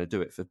 4. They're going to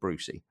do it for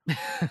Brucey.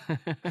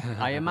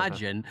 I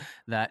imagine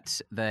that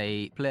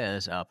the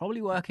players are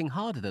probably working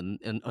harder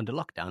under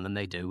lockdown than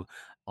they do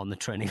on the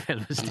training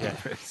field.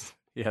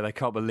 Yeah, they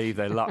can't believe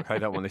their luck. I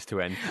don't want this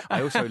to end.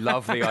 I also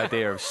love the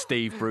idea of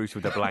Steve Bruce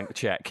with a blank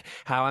cheque.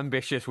 How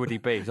ambitious would he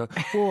be? He's like,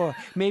 oh,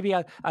 maybe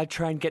I'll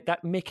try and get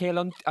that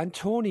Michael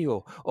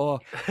Antonio or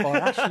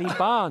Ashley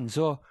Barnes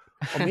or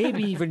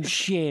maybe even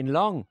Shane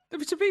Long.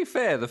 To be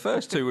fair, the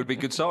first two would be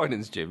good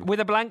signings, Jim. With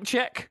a blank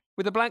cheque?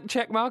 With a blank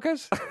cheque,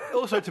 Marcus?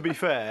 Also, to be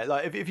fair,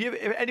 like if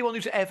anyone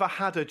who's ever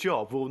had a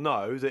job will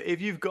know that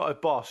if you've got a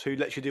boss who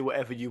lets you do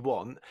whatever you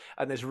want,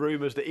 and there's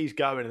rumours that he's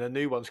going and a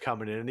new one's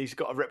coming in, and he's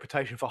got a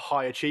reputation for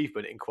high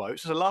achievement in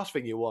quotes, it's the last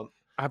thing you want.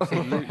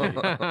 Absolutely.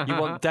 You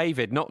want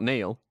David, not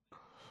Neil.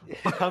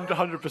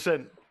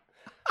 100%.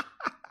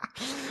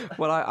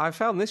 Well, I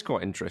found this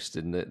quite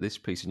interesting, this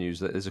piece of news,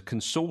 that there's a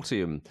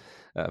consortium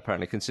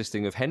apparently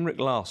consisting of Henrik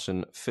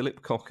Larsson,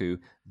 Philip Cocu,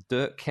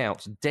 Dirk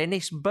Kuyt,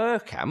 Dennis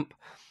Bergkamp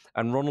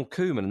and Ronald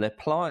Koeman, and they're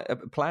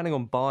planning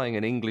on buying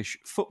an English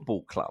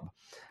football club.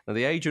 Now,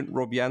 the agent,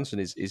 Rob Jansen,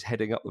 is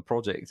heading up the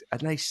project,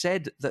 and they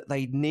said that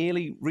they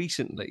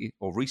recently,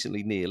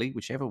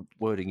 whichever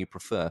wording you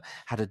prefer,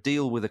 had a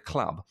deal with a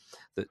club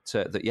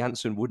that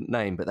Jansen wouldn't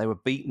name, but they were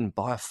beaten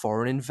by a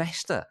foreign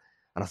investor.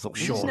 And I thought,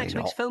 surely next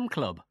not. week's film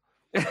club.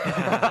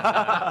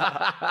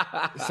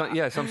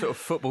 Some sort of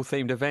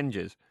football-themed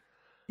Avengers.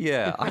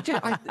 Yeah,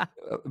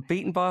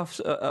 beaten by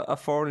a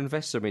foreign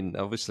investor. I mean,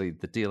 obviously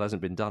the deal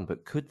hasn't been done,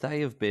 but could they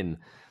have been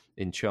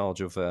in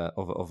charge of a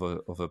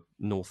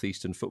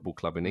northeastern football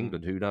club in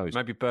England? Who knows?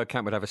 Maybe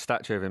Bergkamp would have a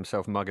statue of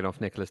himself mugging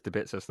off Nicholas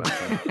Debitzis.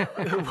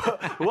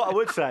 What I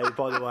would say,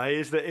 by the way,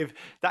 is that if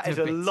that is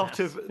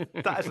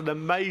that is an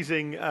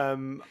amazing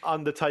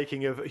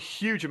undertaking of a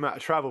huge amount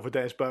of travel for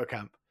Dennis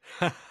Bergkamp.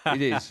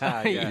 It is.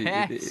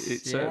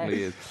 It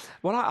certainly is.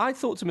 Well, I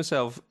thought to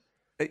myself,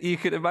 you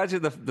could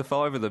imagine the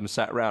five of them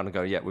sat around and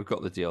go, "Yeah, we've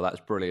got the deal. That's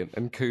brilliant."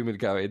 And Koeman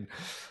going,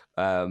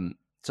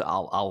 "So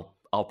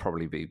I'll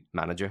probably be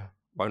manager,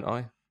 won't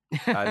I?"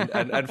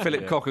 And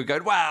Philip Cocu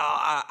going,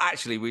 "Well,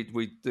 actually,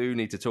 we do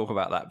need to talk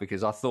about that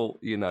because I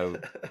thought,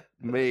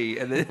 me,"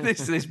 and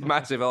this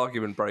massive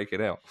argument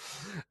breaking out.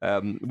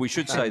 We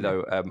should say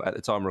though, at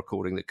the time of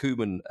recording, that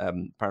Koeman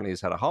apparently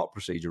has had a heart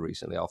procedure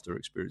recently after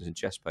experiencing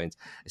chest pains.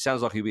 It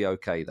sounds like he'll be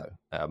okay though.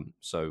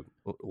 So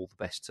all the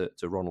best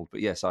to Ronald.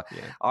 But yes,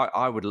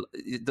 I would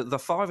the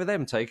five of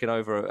them taking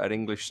over an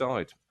English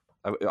side.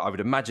 I would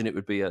imagine it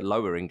would be a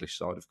lower English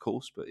side, of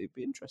course, but it'd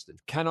be interesting.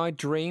 Can I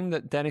dream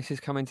that Dennis is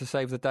coming to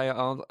save the day at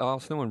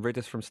Arsenal and rid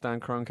us from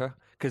Stan Kroenke?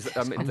 Because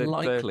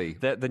unlikely.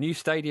 The new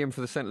stadium for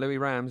the St. Louis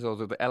Rams, or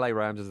the LA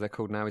Rams as they're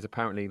called now, is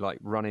apparently like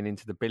running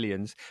into the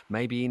billions.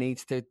 Maybe he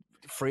needs to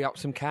free up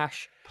some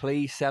cash.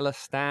 Please sell us,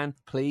 Stan.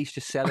 Please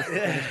just sell us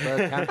Dennis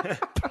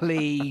Bergkamp.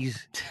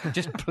 Please.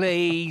 Just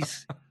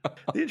please.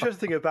 The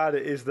interesting thing about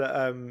it is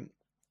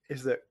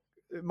that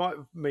it might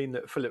mean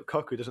that Philip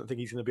Cocu doesn't think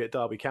he's going to be at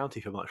Derby County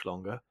for much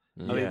longer.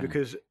 I mean,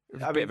 because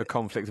it's a bit of a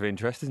conflict of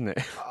interest, isn't it?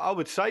 I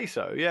would say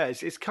so. Yeah,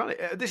 it's kind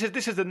of this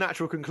is the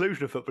natural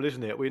conclusion of football,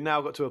 isn't it? We've now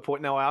got to a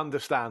point now. I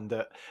understand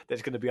that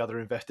there's going to be other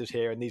investors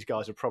here, and these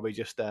guys are probably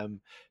just the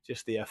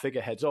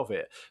figureheads of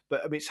it.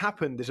 But I mean, it's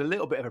happened. There's a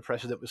little bit of a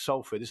precedent with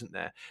Salford, isn't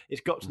there?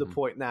 It's got to the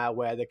point now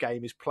where the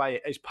game is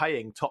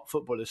paying top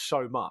footballers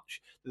so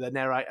much that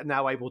they're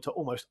now able to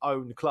almost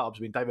own clubs.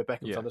 I mean, David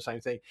Beckham's done the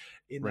same thing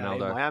in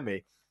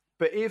Miami.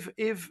 But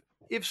if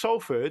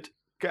Salford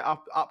get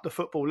up the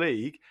Football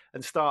League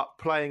and start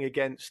playing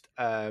against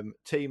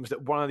teams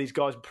that one of these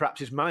guys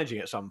perhaps is managing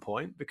at some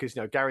point, because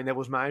Gary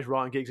Neville's managed,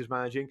 Ryan Giggs is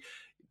managing,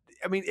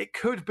 I mean, it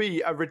could be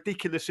a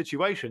ridiculous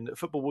situation that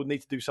football would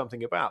need to do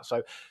something about.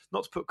 So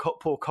not to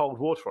pour cold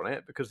water on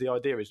it, because the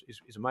idea is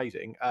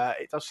amazing,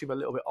 it does seem a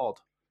little bit odd.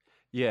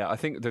 Yeah, I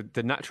think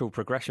the natural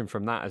progression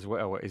from that as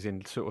well is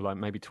in sort of like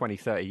maybe 20,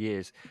 30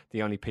 years,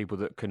 the only people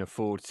that can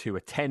afford to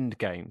attend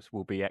games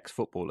will be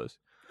ex-footballers.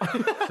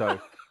 So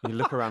you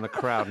look around the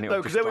crowd and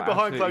because they were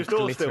behind closed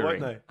doors still, weren't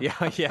they?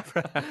 Yeah.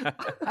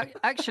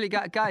 Actually,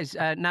 guys,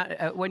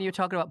 now when you're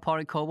talking about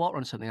pouring cold water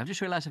on something, I've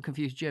just realised I've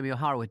confused Jamie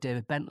O'Hara with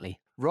David Bentley.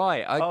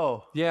 Right.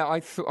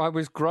 I thought I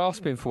was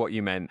grasping for what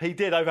you meant. He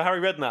did over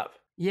Harry Redknapp.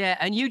 Yeah,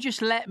 and you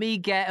just let me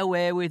get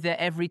away with it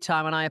every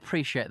time, and I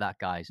appreciate that,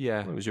 guys.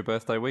 Yeah. It was your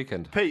birthday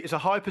weekend. Pete, it's a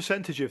high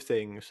percentage of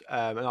things,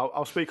 and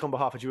I'll speak on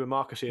behalf of you and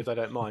Marcus here if they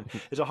don't mind.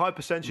 There's a high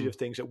percentage of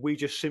things that we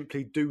just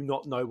simply do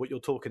not know what you're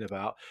talking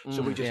about,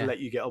 so we just let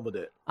you get on with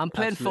it. I'm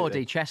playing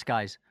 4D chess,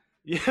 guys.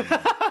 Yeah.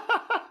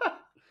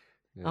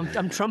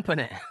 I'm trumping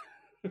it.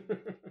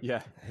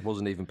 Yeah. It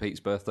wasn't even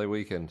Pete's birthday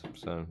weekend,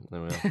 so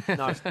there we are.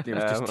 Nice. It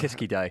was just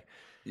Tisky Day.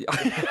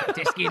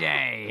 Tisky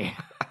Day.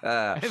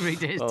 Every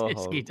day is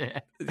Tisky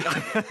Day.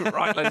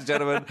 Right, ladies and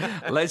gentlemen,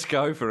 let's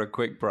go for a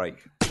quick break.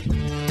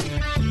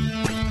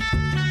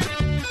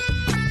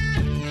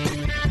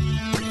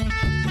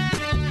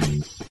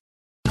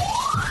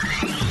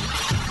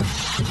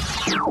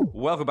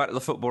 Welcome back to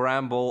the Football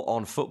Ramble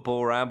on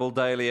Football Ramble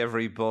Daily,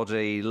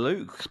 everybody.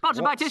 Luke.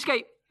 Sponsored by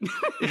Tisky.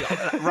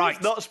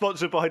 Right. Not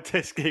sponsored by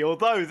Tisky,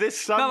 although this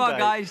Sunday... Come on,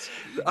 guys.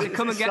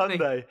 Come and get me.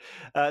 Sunday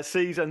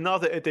sees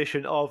another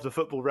edition of the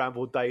Football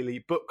Ramble Daily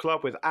Book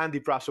Club with Andy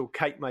Brassel,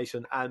 Kate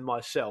Mason and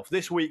myself.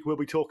 This week we'll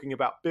be talking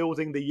about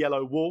Building the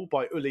Yellow Wall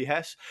by Uli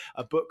Hess,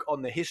 a book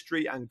on the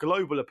history and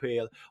global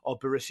appeal of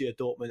Borussia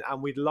Dortmund,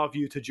 and we'd love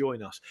you to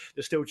join us.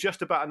 There's still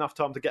just about enough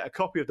time to get a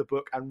copy of the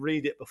book and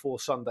read it before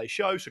Sunday's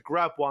show, so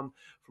grab one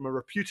from a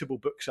reputable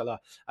bookseller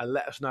and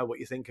let us know what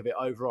you think of it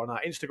over on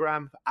our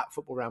Instagram at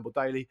Football Ramble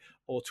Daily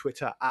or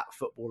Twitter at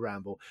Football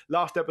Ramble.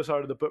 Last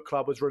episode of the book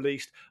club was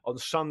released on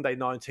Sunday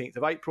 19th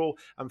of April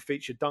and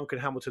featured Duncan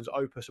Hamilton's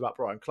opus about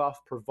Brian Clough,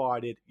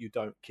 Provided You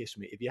Don't Kiss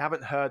Me. If you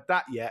haven't heard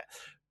that yet,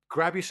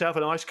 grab yourself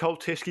an ice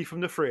cold Tisky from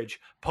the fridge,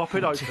 pop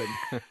it open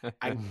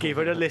and give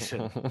it a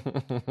listen.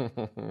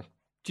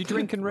 Do you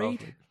drink and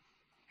read?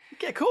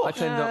 Yeah, of course. I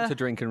tend not to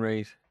drink and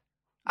read.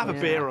 Have a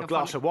beer or a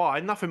glass of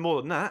wine, nothing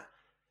more than that.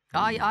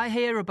 I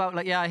hear about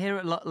I hear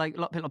it a lot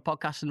of people on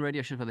podcasts and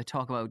radio shows where they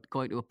talk about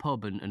going to a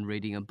pub and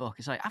reading a book.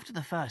 It's like after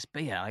the first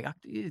beer,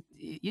 you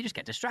just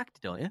get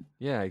distracted, don't you?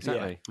 Yeah,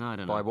 exactly. Yeah. I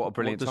don't know. By what a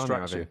brilliant time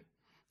distracts you're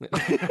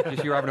having.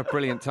 Just you're having a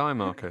brilliant time,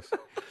 Marcus.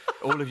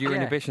 All of your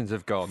inhibitions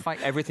have gone.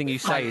 Everything you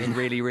say is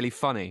really, really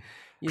funny.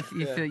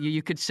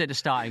 You consider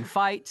starting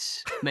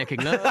fights,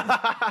 making love.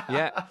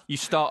 Yeah, you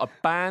start a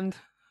band.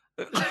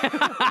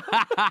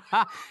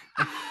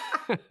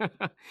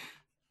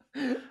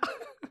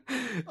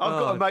 I've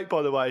got a mate,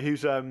 by the way,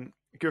 who's a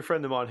good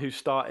friend of mine who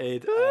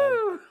started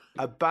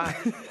a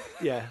band.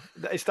 Yeah,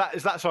 is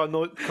that sort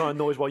of kind of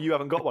noise while you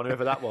haven't got one,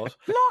 whoever that was.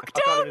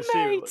 Lockdown,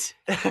 mate!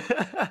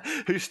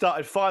 Who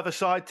started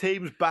five-a-side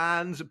teams,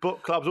 bands,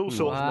 book clubs, all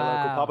sorts in the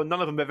local pub, and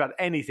none of them ever had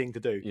anything to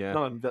do. Yeah.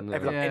 None of them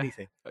ever done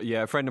anything.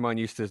 Yeah, a friend of mine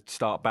used to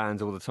start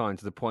bands all the time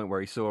to the point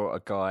where he saw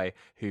a guy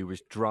who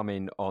was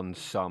drumming on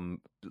some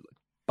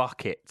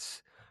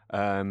buckets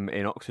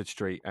in Oxford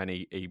Street, and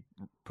he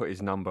put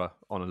his number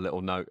on a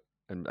little note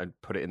and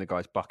put it in the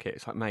guy's bucket.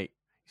 It's like, mate,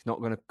 he's not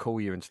going to call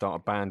you and start a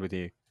band with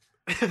you.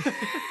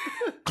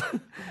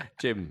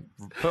 Jim,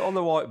 put on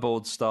the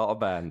whiteboard, start a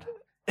band.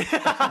 It's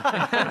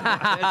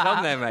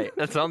on there, mate.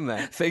 That's on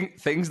there.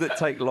 Things that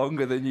take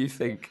longer than you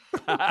think.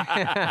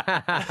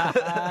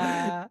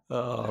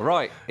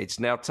 Right, it's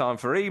now time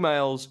for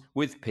emails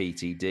with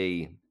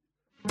PTD.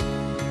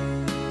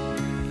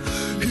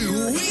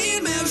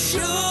 Email show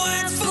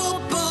at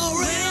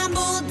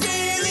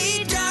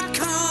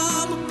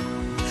footballrambledaily.com.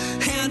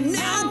 And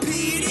now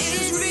Pete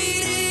is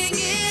reading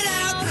it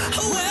out.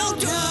 Well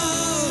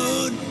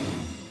done.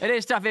 It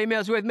is Staff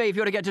Emails with me. If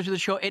you want to get in touch with the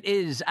show, it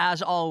is,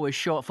 as always,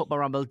 show at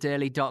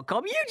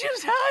footballrambledaily.com. You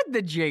just heard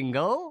the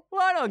jingle.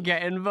 Why not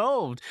get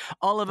involved?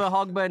 Oliver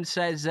Hogman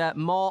says,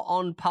 more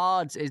on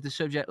Pards is the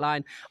subject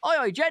line. Oi,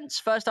 oi, gents.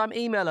 First time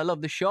email. I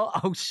love the show.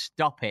 Oh,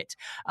 stop it.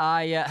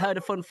 I heard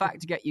a fun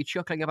fact to get you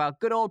chuckling about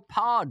good old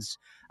Pards.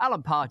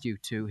 Alan Pardew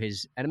to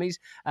his enemies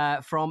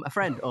from a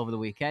friend over the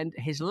weekend.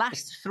 His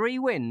last 3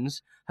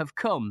 wins have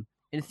come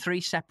in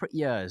 3 separate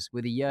years,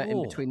 with a year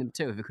in between them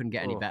too, if it couldn't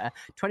get any better.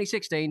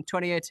 2016,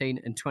 2018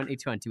 and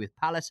 2020 with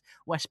Palace,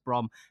 West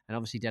Brom and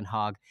obviously Den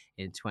Haag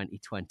in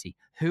 2020.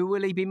 Who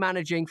will he be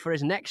managing for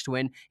his next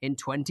win in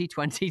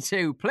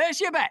 2022? Place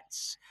your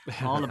bets!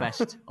 All the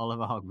best,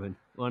 Oliver Hogman.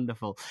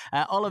 Wonderful.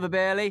 Oliver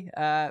Bailey,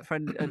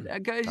 friend,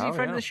 is he a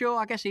friend of the show?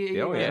 I guess he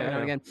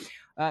again.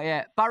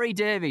 Barry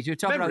Davies, you were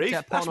talking Memories?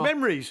 about That's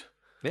memories.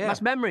 Yeah.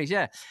 That's memories,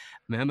 yeah.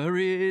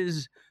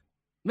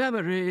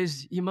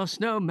 Memories, you must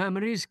know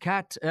memories,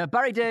 cat.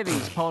 Barry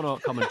Davies, porno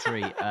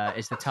commentary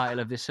is the title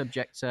of this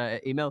subject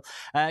email.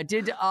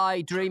 Did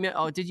I dream it,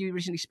 or did you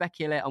recently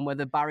speculate on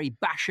whether Barry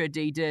Basher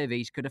D.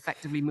 Davies could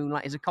effectively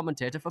moonlight as a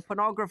commentator for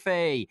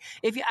pornography?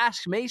 If you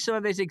ask me, some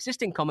of his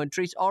existing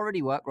commentaries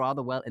already work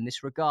rather well in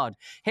this regard.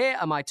 Here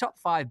are my top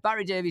 5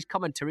 Barry Davies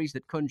commentaries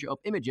that conjure up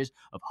images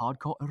of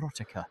hardcore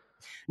erotica.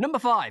 Number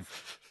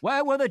 5,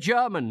 where were the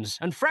Germans?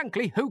 And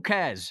frankly, who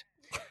cares?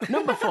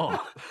 Number 4,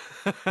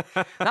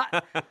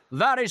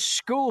 that is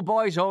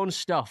schoolboy's own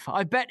stuff.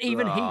 I bet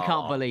even he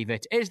can't believe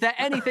it. Is there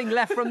anything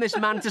left from this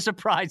man to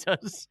surprise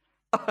us?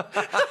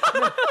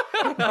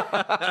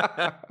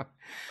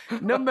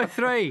 Number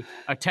 3,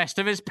 a test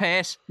of his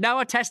pace, now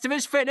a test of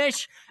his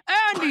finish,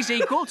 and he's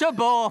equal to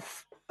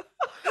both.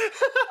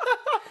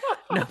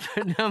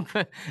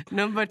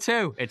 Number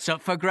 2, it's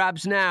up for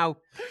grabs now.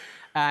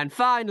 And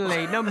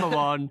finally, number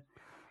 1,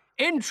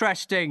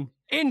 interesting,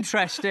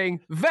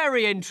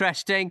 very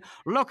interesting.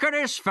 Look at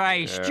his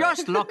face. Yeah.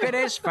 Just look at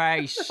his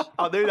face.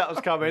 I knew that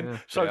was coming,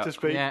 so to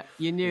speak. Yeah,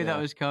 you knew that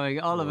was coming.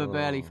 Oliver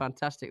Bailey,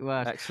 fantastic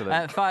work.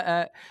 Excellent.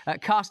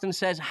 Carsten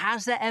says,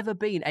 has there ever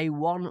been a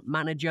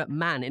one-manager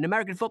man? In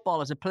American football,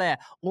 as a player,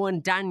 Owen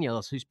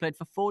Daniels, who's played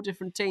for 4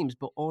 different teams,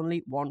 but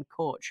only one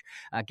coach,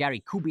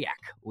 Gary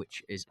Kubiak,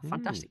 which is a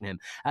fantastic name,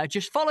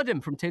 just followed him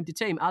from team to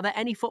team. Are there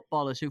any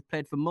footballers who've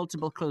played for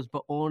multiple clubs,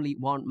 but only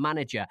one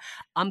manager?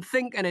 I'm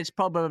thinking it's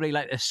probably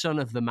like the son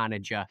of the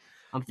manager.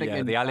 I'm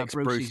thinking the Alex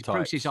Bruce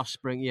types. Bruce's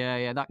offspring.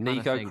 Yeah, that kind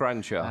Nico of thing.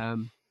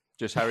 Kranjčar.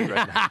 Just Harry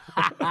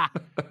Redknapp.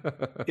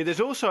 Yeah, there's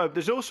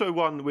also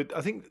one with,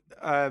 I think,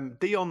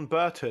 Dion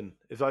Burton,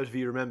 if those of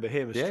you remember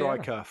him, a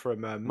striker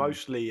from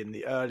mostly in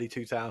the early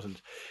 2000s.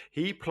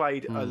 He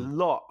played a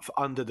lot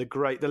under the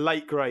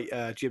late great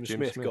Jim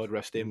Smith, God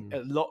rest him,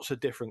 at lots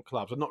of different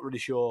clubs. I'm not really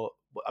sure.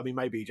 I mean,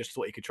 maybe he just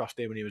thought he could trust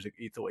him and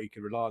he thought he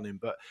could rely on him.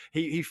 But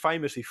he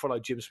famously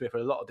followed Jim Smith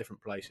in a lot of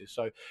different places.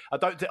 So I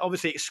don't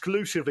obviously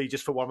exclusively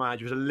just for one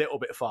manager was a little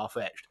bit far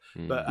fetched,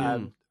 but.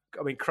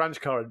 I mean,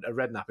 Kranjčar and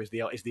Redknapp is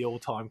the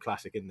all-time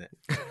classic, isn't it?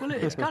 Well,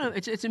 it's kind of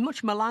it's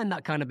much maligned,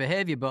 that kind of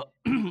behaviour. But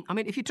I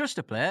mean, if you trust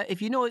a player,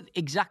 if you know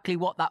exactly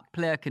what that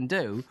player can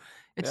do,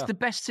 it's the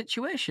best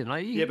situation.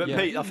 Like,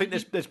 Pete, I think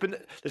there's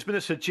been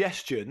a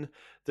suggestion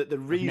that the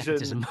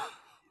reason.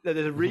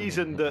 There's a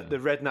reason that the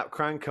Redknapp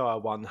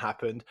Kranjčar one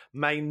happened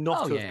may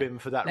not have been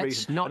for that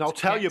reason. And I'll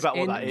tell you about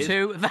what that is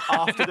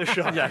after the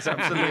show. Yes,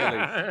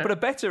 absolutely. But a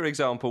better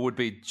example would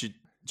be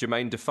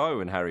Jermaine Defoe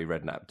and Harry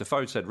Redknapp.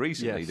 Defoe said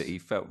recently that he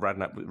felt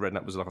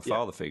Redknapp was like a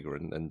father figure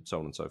and so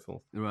on and so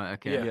forth. Right,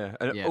 okay. Yeah.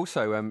 And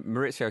also,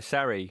 Maurizio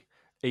Sarri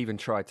even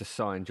tried to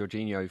sign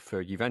Jorginho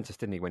for Juventus,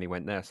 didn't he, when he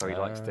went there? So he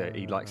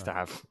likes to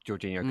have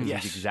Jorginho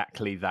because he's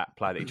exactly that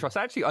player that he trusts.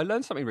 Actually, I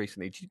learned something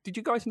recently. Did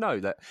you guys know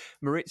that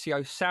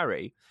Maurizio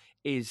Sarri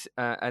is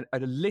a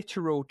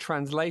literal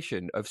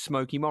translation of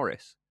Smokey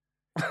Morris?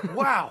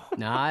 Wow.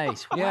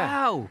 Nice. Yeah.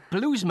 Wow.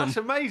 Bluesman. That's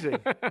amazing.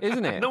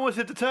 Isn't it? No one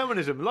said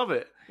determinism. Love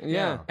it.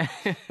 Yeah.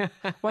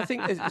 Well, I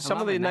think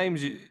some of the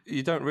names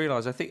you don't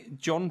realise. I think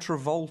John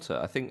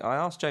Travolta. I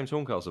asked James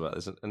Horncastle about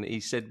this, and he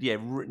said,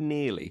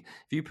 nearly.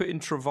 If you put in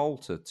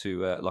Travolta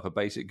to like a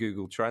basic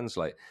Google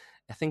Translate,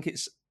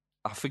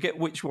 I forget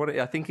which one.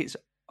 I think it's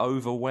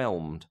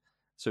overwhelmed.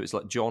 So it's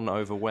like John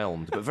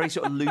overwhelmed, but very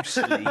sort of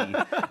loosely,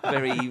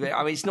 very.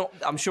 I mean, it's not.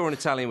 I'm sure an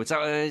Italian would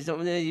say,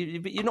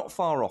 but you're not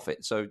far off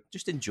it. So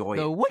just enjoy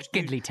it.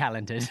 Wickedly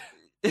talented.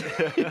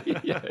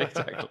 Yeah,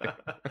 exactly.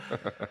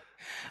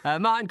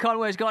 Martin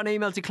Conway's got an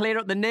email to clear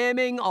up the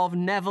naming of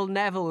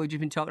Neville. We've just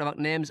been talking about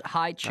names.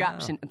 Hi,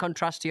 chaps. In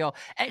contrast to your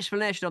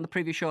explanation on the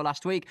previous show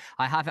last week,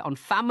 I have it on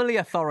Family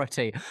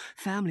Authority.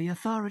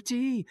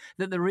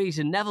 That the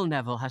reason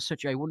Neville has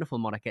such a wonderful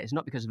moniker is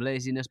not because of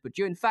laziness, but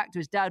due in fact to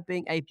his dad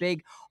being a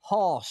big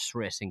horse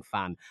racing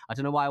fan. I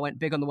don't know why I went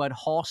big on the word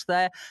horse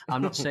there.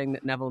 I'm not saying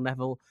that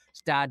Neville's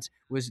dad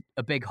was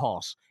a big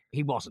horse.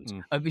 He wasn't.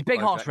 A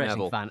big horse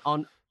racing fan.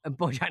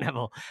 Bojack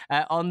Neville.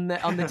 On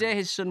the day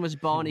his son was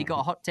born, he got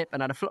a hot tip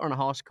and had a flutter on a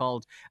horse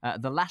called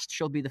 "The last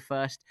shall be the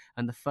first,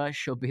 and the first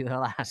shall be the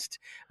last,"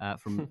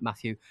 from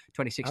Matthew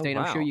 2016. Oh,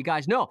 wow. I'm sure you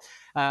guys know,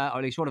 or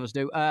at least one of us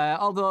do.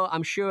 Although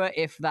I'm sure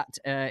if that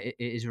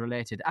is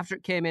related. After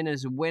it came in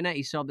as a winner,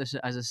 he saw this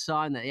as a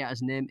sign that he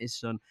has named his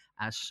son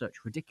as such.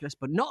 Ridiculous,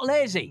 but not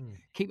lazy.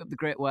 Keep up the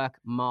great work,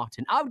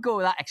 Martin. I would go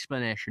with that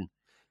explanation.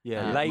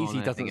 Yeah,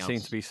 lazy doesn't seem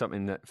to be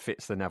something that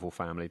fits the Neville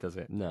family, does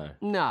it? No,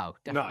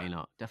 definitely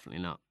not.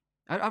 Definitely not.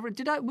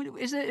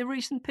 Is there a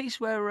recent piece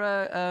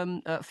where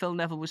Phil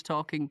Neville was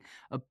talking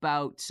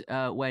about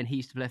when he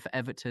used to play for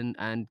Everton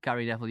and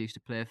Gary Neville used to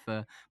play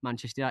for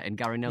Manchester United, and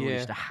Gary Neville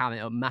used to ham it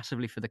up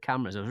massively for the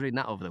cameras? I was reading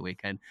that over the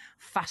weekend.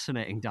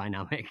 Fascinating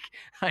dynamic.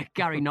 Like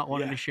Gary not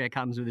wanting to shake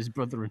hands with his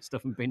brother and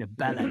stuff and being a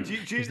bellend.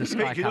 Do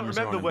you not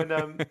remember when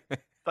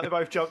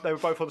they were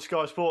both on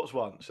Sky Sports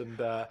once, and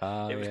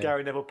it was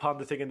Gary Neville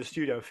punting in the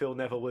studio, and Phil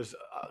Neville was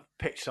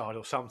pitch side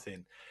or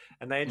something,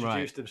 and they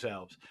introduced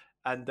themselves.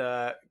 And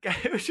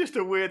it was just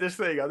the weirdest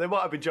thing. They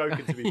might have been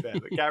joking, to be fair,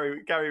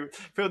 but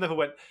Phil Neville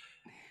went,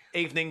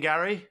 "Evening,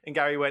 Gary," and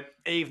Gary went,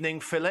 "Evening,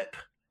 Philip,"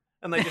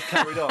 and they just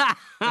carried on.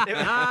 It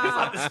was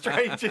like the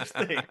strangest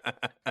thing.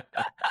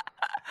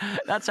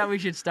 That's how we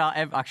should start.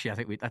 Actually, I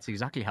think that's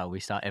exactly how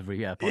we start every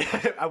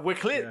podcast. Yeah, and we're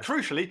clear.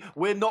 Crucially,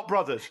 we're not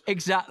brothers.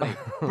 Exactly.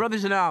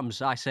 Brothers in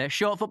arms, I say.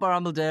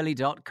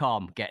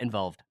 shortfootballrambledaily.com. Get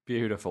involved.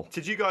 Beautiful.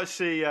 Did you guys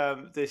see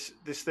this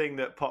thing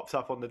that popped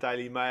up on the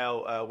Daily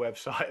Mail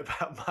website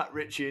about Matt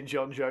Ritchie and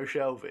John Joe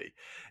Shelby?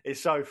 It's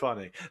so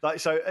funny.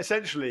 So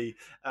essentially,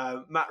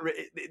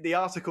 the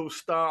article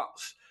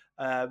starts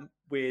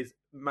with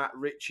Matt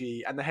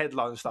Ritchie, and the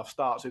headline stuff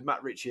starts with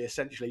Matt Ritchie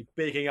essentially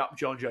bigging up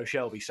John Joe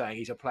Shelby, saying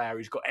he's a player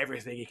who's got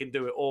everything, he can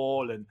do it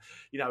all, and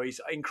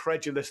he's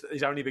incredulous that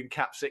he's only been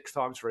capped 6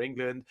 times for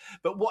England.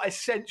 But what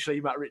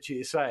essentially Matt Ritchie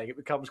is saying, it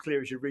becomes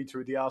clear as you read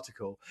through the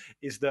article,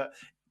 is that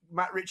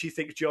Matt Ritchie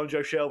thinks John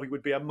Joe Shelby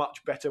would be a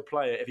much better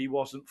player if he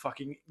wasn't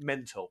fucking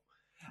mental.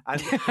 And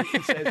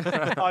he says,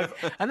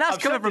 and that's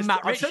coming from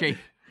Matt Ritchie.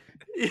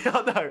 Yeah,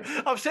 I know.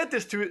 I've said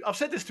this to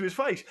his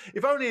face.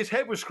 If only his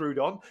head was screwed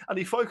on and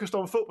he focused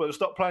on football and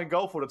stopped playing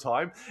golf all the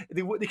time,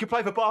 he could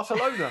play for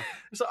Barcelona.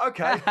 It's like,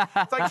 okay,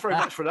 thanks very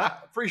much for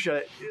that.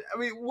 Appreciate it. I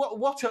mean,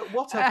 what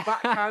a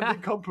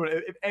backhanded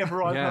compliment if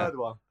ever I've heard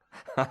one.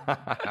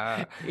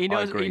 He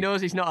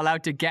knows he's not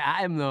allowed to get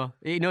at him though.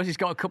 He knows he's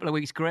got a couple of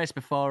weeks grace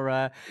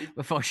before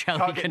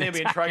Shelby can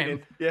attack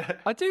him. Yeah,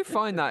 I do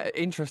find that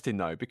interesting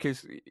though,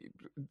 because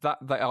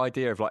that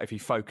idea of like if he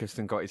focused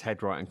and got his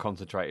head right and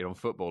concentrated on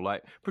football,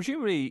 like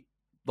presumably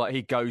like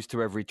he goes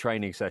to every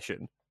training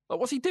session. Like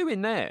what's he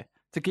doing there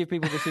to give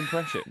people this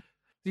impression?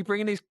 he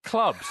bringing these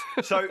clubs?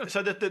 So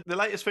the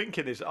latest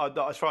thinking is,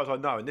 as far as I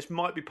know, and this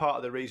might be part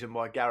of the reason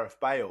why Gareth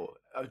Bale,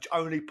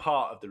 only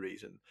part of the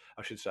reason,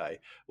 I should say,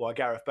 why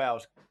Gareth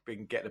Bale's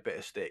been getting a bit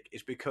of stick,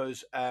 is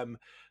because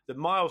the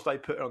miles they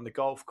put on the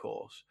golf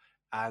course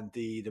and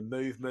the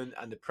movement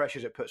and the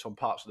pressures it puts on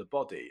parts of the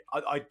body,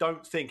 I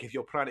don't think if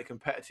you're playing it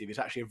competitive, it's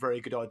actually a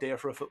very good idea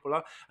for a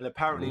footballer. And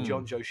apparently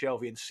John Joe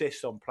Shelby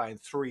insists on playing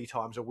 3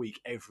 times a week,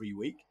 every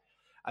week.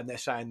 And they're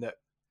saying that,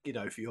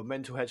 for your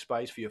mental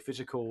headspace, for your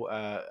physical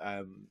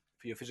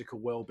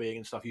well-being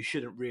and stuff, you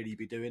shouldn't really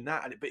be doing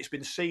that. But it's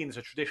been seen as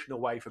a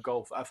traditional way for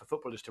for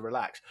footballers to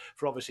relax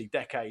for obviously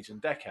decades and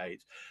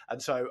decades.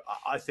 And so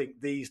I think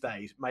these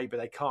days maybe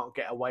they can't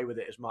get away with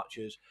it as much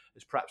as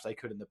perhaps they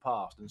could in the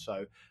past. And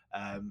so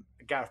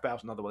Gareth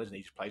Bale's another one, isn't he?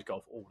 He just plays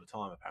golf all the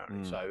time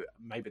apparently. So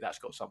maybe that's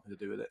got something to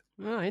do with it.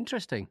 Oh,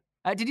 interesting.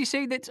 Did you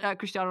see that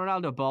Cristiano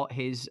Ronaldo bought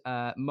his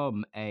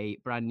mum a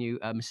brand new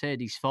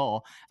Mercedes 4?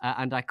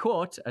 And I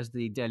quote, as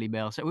the Daily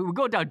Mail said, we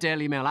go down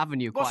Daily Mail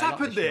Avenue quite What's a lot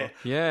happened this there?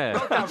 year. Yeah.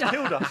 Lockdown's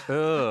killed us.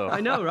 Ugh.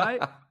 I know,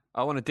 right?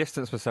 I want to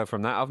distance myself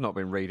from that. I've not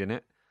been reading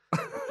it.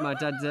 My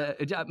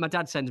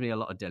dad sends me a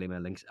lot of Daily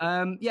Mail links.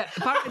 Apparently,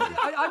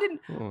 I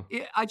didn't.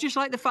 I just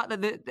like the fact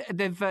that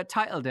they've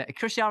titled it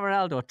 "Cristiano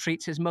Ronaldo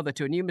treats his mother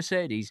to a new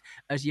Mercedes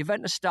as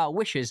Juventus star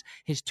wishes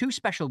his 2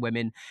 special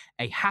women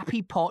a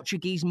happy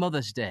Portuguese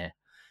Mother's Day."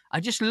 I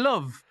just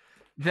love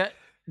that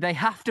they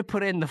have to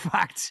put in the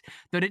fact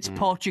that it's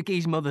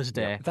Portuguese Mother's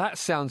Day. That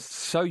sounds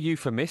so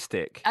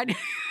euphemistic. And-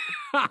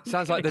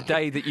 Sounds like the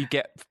day that you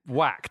get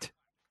whacked.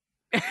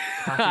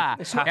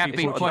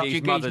 Happy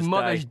Portuguese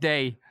Mother's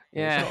Day.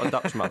 Yeah. It's not a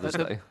Dutch Mother's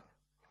Day.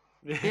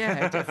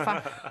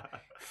 Yeah,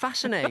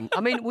 fascinating. I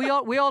mean, we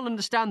all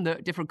understand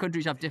that different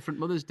countries have different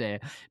Mother's Day,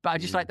 but I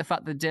just like the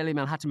fact that Daily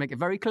Mail had to make it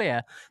very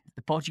clear that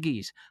the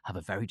Portuguese have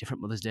a very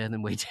different Mother's Day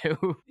than we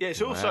do. Yeah,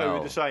 it's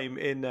also the same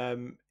in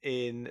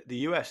the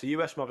US. The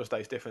US Mother's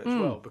Day is different as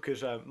well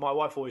because my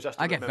wife always has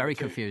to. I get remember very to-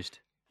 confused.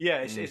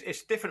 Yeah,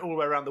 it's different all the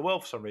way around the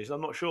world for some reason.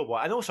 I'm not sure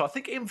why. And also, I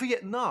think in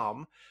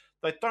Vietnam,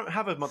 they don't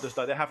have a Mother's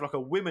Day. They have like a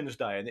Women's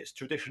Day, and it's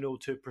traditional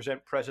to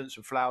present presents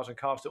and flowers and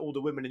cards to all the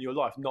women in your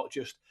life, not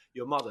just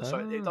your mother. So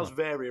it does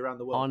vary around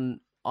the world.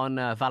 On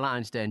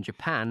Valentine's Day in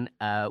Japan,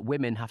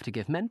 women have to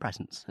give men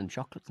presents and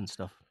chocolates and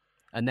stuff.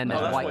 And then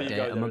there's that's why White you Day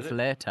go a there, month is it?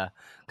 later.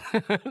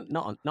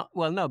 No,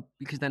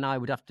 because then I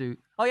would have to.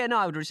 Oh yeah, no,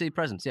 I would receive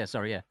presents. Yeah,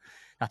 sorry, yeah,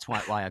 that's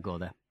why I go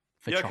there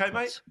for You okay,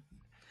 chocolates. mate?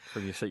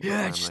 From your secret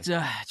Yeah,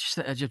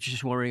 family.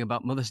 just worrying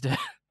about Mother's Day.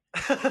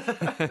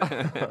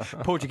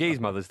 Portuguese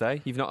Mother's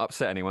Day. You've not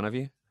upset anyone, have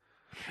you?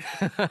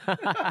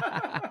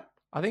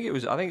 I think it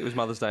was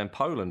Mother's Day in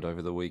Poland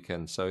over the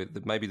weekend. So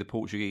maybe the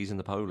Portuguese and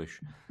the Polish,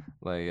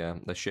 they're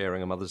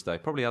sharing a Mother's Day.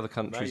 Probably other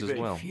countries Maybe. as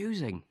well.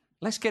 Confusing.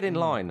 Let's get in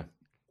line.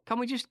 Can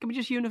we just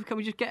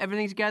get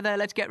everything together?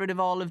 Let's get rid of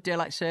all of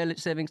daylight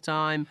savings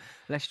time.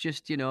 Let's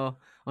just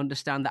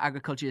understand that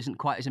agriculture isn't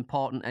quite as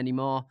important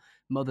anymore.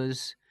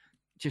 Mothers,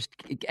 just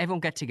everyone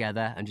get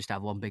together and just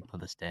have one big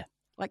Mother's Day,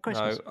 like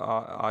Christmas. No,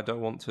 I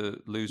don't want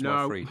to lose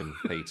my freedom,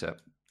 Peter.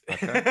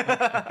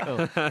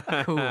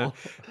 Okay. Cool.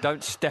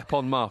 Don't step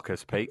on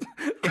Marcus, Pete.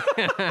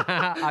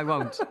 I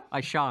won't.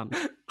 I shan't.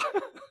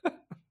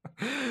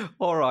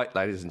 All right,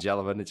 ladies and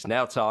gentlemen, it's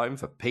now time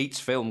for Pete's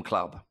Film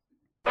Club.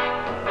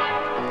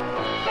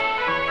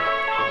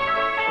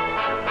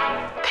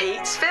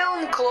 Pete's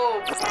Film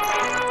Club.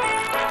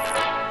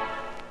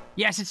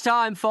 Yes, it's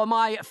time for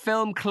my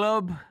film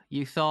club.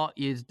 You thought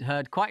you'd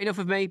heard quite enough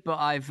of me, but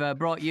I've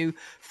brought you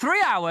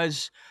 3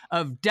 hours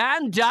of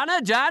Dan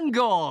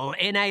Gall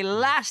in a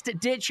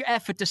last-ditch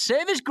effort to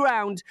save his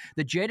ground.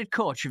 The jaded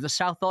coach of the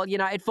Southall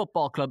United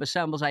Football Club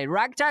assembles a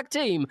ragtag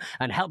team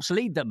and helps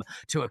lead them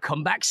to a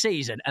comeback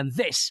season. And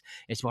this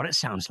is what it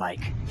sounds like.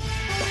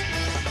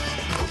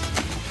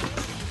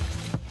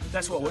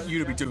 That's what I want you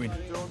to be doing.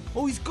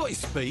 Oh, he's got his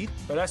speed.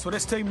 But that's what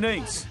this team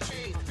needs.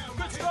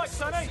 Good strike,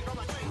 Sonny.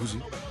 Who's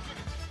he?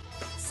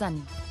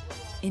 Sunny,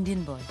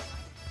 Indian boy.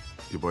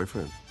 Your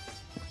boyfriend?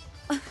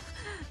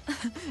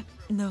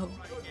 No.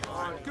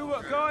 Good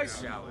work,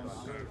 guys.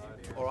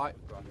 All right.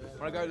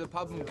 Want to go to the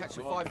pub and catch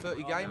a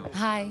 5:30 game?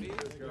 Hi,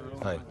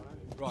 Hey.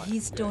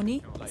 he's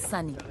Tony,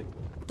 Sunny.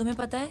 तुम्हें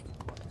पता है?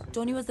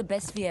 Tony was the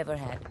best we ever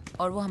had.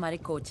 और वो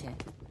हमारे coach हैं.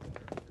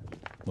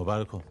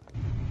 Mubarak.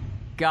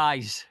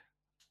 Guys,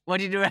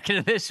 what did you reckon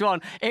of this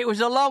one? It was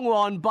a long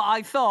one, but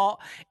I thought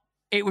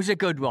it was a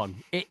good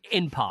one.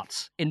 In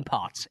parts.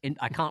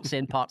 I can't say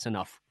in parts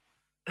enough.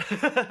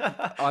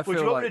 I Would feel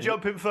you want like me to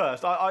jump in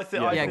first? I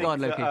think. Yeah, go on,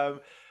 that, Lukey.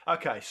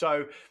 Okay,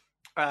 so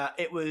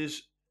it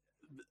was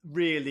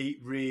really,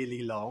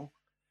 really long.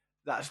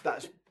 That's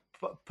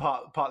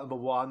part number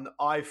one.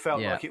 I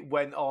felt Yeah. like it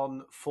went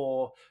on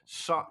for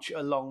such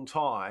a long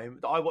time.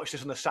 I watched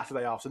this on a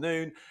Saturday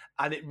afternoon,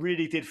 and it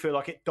really did feel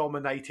like it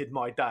dominated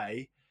my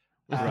day.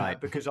 Right.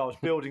 Because I was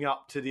building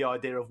up to the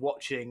idea of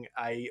watching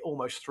a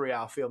almost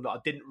 3-hour film that I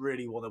didn't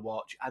really want to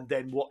watch, and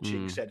then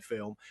watching said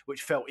film,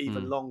 which felt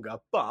even longer.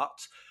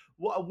 But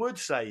what I would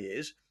say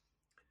is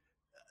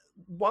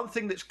one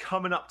thing that's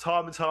coming up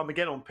time and time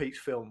again on Pete's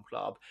Film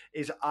Club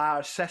is our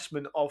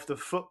assessment of the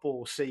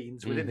football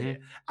scenes within it.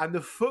 And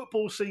the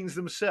football scenes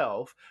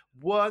themselves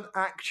weren't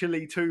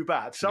actually too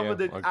bad. Some of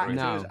the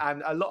actors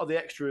and a lot of the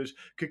extras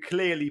could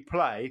clearly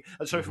play.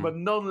 And so from a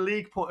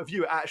non-league point of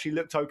view, it actually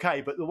looked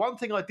okay. But the one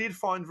thing I did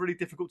find really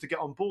difficult to get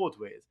on board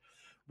with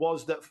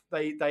was that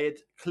they had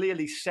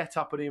clearly set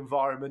up an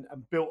environment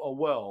and built a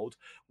world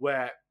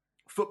where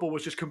football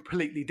was just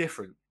completely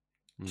different.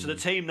 So the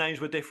team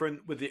names were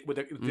different, with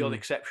the odd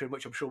exception,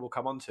 which I'm sure we'll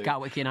come on to.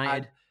 Gatwick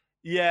United.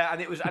 And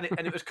it was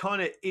it was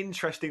kind of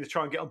interesting to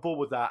try and get on board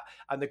with that.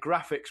 And the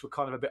graphics were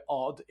kind of a bit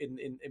odd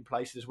in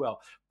places as well.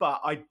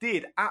 But I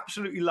did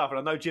absolutely love, and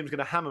I know Jim's going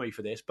to hammer me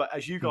for this, but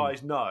as you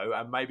guys know,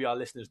 and maybe our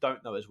listeners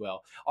don't know as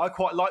well, I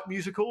quite like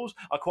musicals.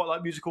 I quite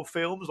like musical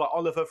films. Like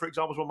Oliver, for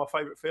example, is one of my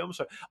favourite films.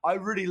 So I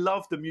really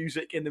love the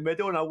music in the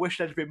middle, and I wish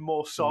there'd been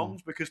more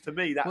songs because to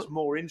me that's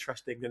more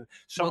interesting than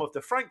some of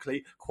the,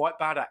 frankly, quite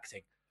bad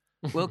acting.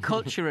 Well,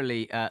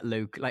 culturally,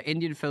 Luke, like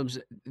Indian films,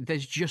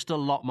 there's just a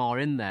lot more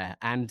in there.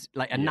 And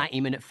like a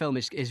 90-minute film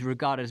is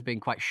regarded as being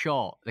quite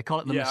short. They call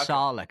it the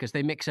masala because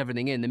they mix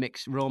everything in. They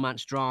mix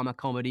romance, drama,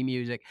 comedy,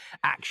 music,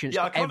 action,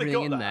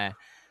 everything in there.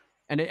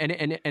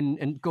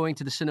 And going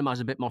to the cinema is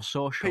a bit more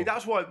social. Pete,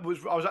 that's why I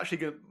was actually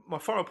going to... My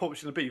final point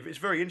was going to be, it's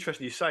very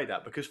interesting you say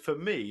that, because for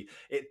me,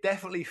 it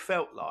definitely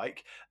felt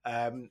like...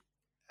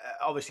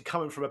 obviously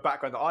coming from a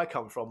background that I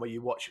come from, where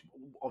you watch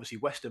obviously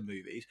Western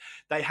movies,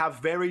 they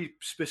have very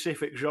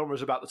specific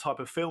genres about the type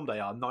of film they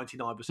are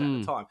 99% of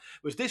the time.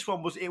 Whereas this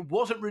one it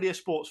wasn't really a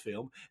sports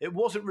film, it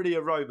wasn't really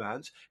a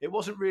romance, it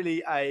wasn't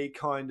really a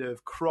kind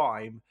of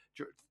crime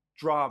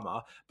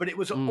drama, but it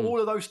was all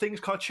of those things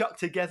kind of chucked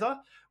together,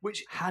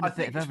 which I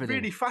think is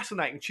really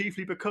fascinating,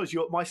 chiefly because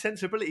my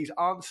sensibilities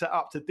aren't set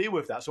up to deal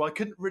with that, so I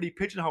couldn't really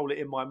pigeonhole it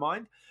in my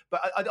mind.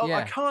 But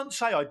I can't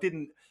say I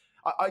didn't.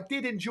 I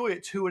did enjoy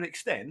it to an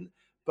extent,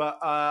 but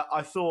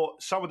I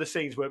thought some of the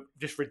scenes were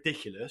just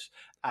ridiculous,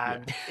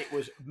 and it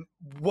was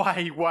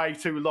way, way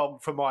too long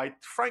for my,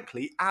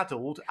 frankly,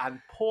 addled and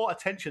poor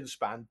attention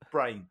span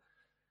brain.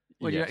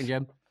 What do you reckon,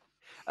 Jim?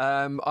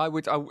 I'm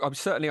not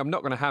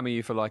going to hammer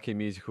you for liking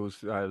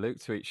musicals, Luke.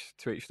 To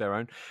each their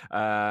own.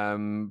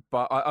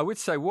 But I would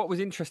say what was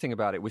interesting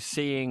about it was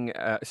seeing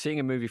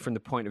a movie from the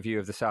point of view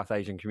of the South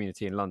Asian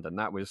community in London.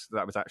 That was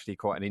actually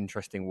quite an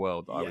interesting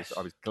world that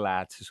I was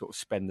glad to sort of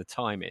spend the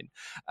time in.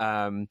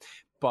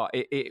 But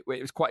it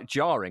was quite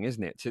jarring,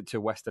 isn't it, to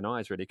Western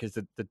eyes, really, because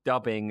the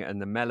dubbing and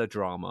the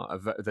melodrama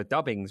of the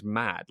dubbing's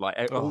mad. Like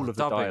all of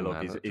the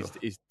dialogue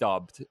is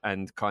dubbed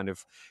and kind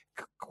of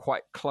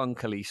quite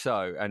clunkily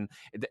so, and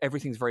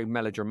everything's very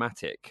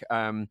melodramatic.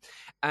 And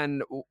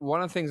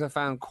one of the things I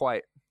found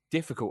quite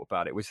difficult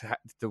about it was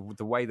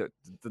the way that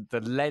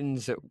the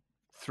lens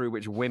through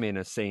which women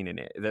are seen in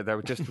it. They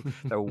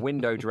were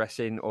window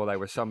dressing, or they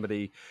were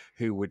somebody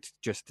who would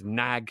just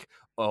nag,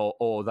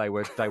 or they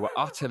were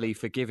utterly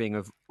forgiving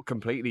of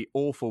completely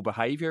awful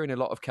behaviour in a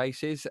lot of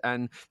cases,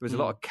 and there was a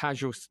lot of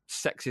casual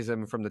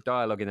sexism from the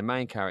dialogue in the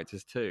main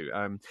characters too,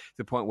 to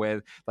the point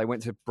where they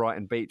went to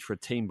Brighton Beach for a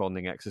team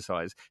bonding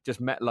exercise, just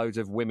met loads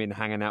of women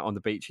hanging out on the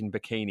beach in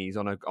bikinis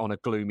on a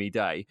gloomy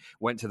day,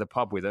 went to the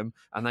pub with them,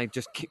 and they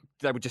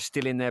were just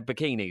still in their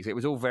bikinis. It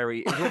was all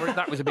very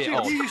that was a bit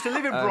odd. You used to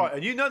live in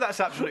Brighton. You know that's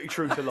absolutely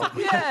true to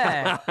London.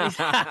 Yeah.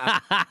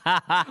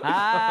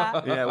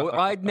 Yeah, well,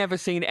 I'd never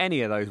seen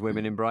any of those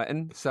women in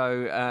Brighton,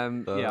 so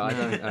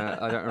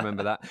I don't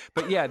remember that.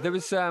 But yeah, there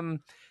was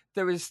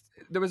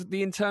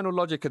the internal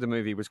logic of the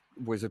movie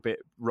was a bit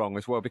wrong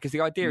as well, because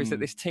the idea is that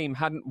this team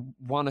hadn't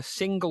won a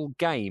single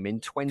game in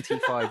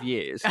 25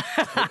 years.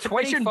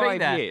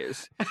 25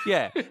 years.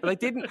 Yeah, they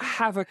didn't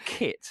have a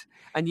kit.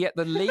 And yet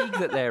the league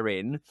that they're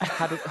in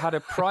had a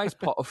prize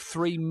pot of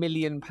 £3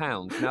 million.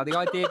 Now, the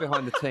idea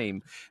behind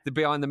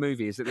behind the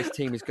movie is that this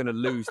team is going to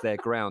lose their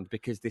ground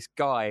because this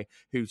guy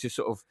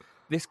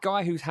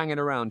who's hanging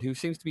around, who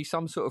seems to be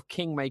some sort of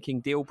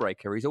king-making deal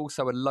breaker, he's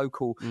also a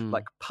local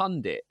like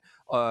pundit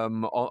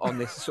on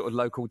this sort of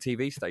local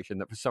TV station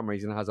that for some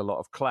reason has a lot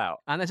of clout.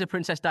 And there's a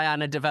Princess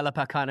Diana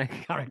developer kind of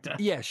character.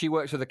 Yeah, she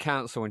works for the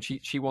council, and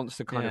she wants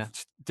to kind of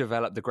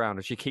develop the ground,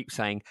 and she keeps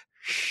saying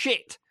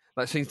shit.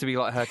 That seems to be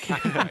like her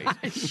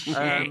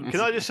catchphrase. Can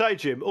I just say,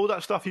 Jim, all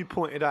that stuff you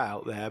pointed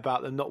out there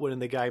about them not winning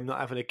the game, not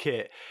having a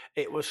kit,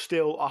 it was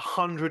still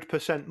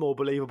 100% more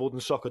believable than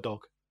Soccer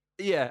Dog.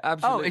 Yeah,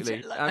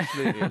 absolutely.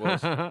 Absolutely it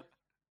was.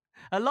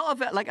 A lot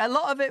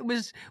of it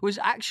was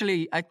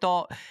actually, I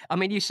thought. I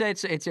mean, you said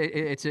it's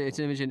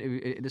an image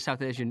in the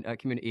South Asian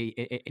community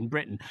in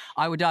Britain.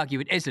 I would argue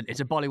it isn't. It's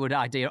a Bollywood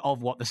idea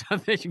of what the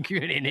South Asian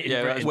community in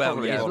Britain is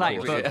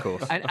like. Of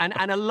course.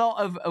 And a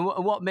lot of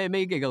what made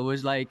me giggle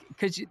was like,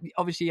 because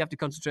obviously you have to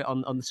concentrate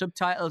on the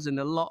subtitles, and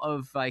a lot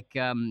of like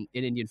in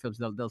Indian films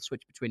they'll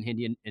switch between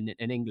Hindi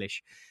and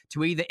English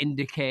to either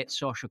indicate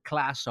social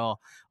class, or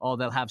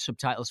they'll have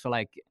subtitles for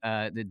like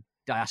the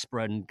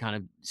diaspora and kind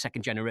of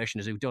second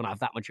generationers who don't have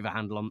that much of a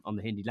handle on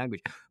the Hindi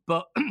language.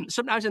 But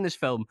sometimes in this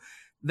film,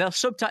 they'll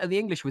subtitle the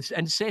English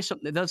and say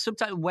something. They'll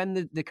subtitle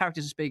when the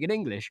characters are speaking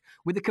English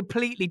with a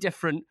completely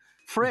different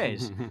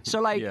phrase. So,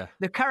 like,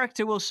 the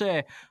character will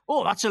say,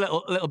 "Oh, that's a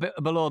little bit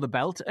below the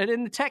belt," and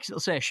in the text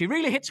it'll say, "She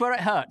really hits where it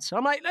hurts."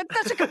 I'm like,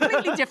 that's a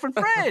completely different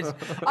phrase.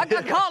 I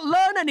can't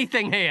learn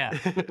anything here.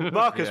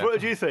 Marcus, what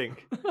did you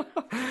think?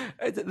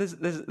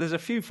 There's a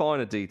few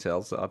finer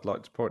details that I'd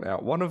like to point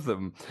out. One of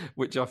them,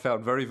 which I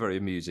found very, very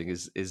amusing,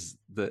 is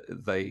that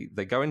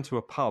they go into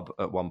a pub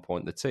at one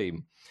point, the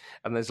team,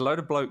 and there's a load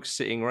of blokes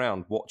sitting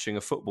around watching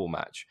a football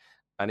match,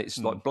 and it's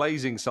like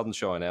blazing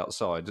sunshine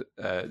outside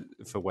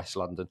for West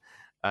London,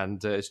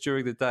 and it's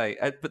during the day.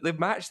 But the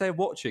match they're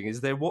watching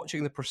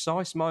the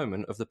precise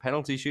moment of the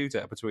penalty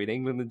shootout between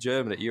England and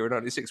Germany at Euro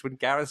 '96 when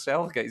Gareth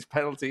Southgate's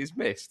penalty is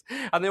missed,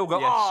 and they all go,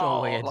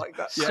 so weird. Like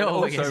that.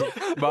 So weird. Also,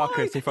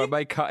 Marcus, if I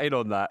may cut in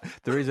on that,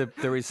 there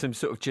is some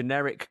sort of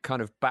generic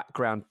kind of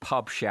background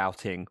pub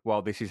shouting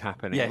while this is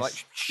happening. Yes.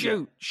 Like,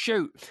 shoot.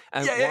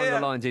 And one of the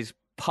lines is,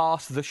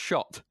 pass the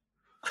shot.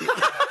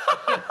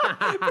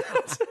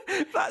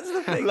 That's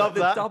the thing. Love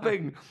the that.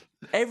 dubbing.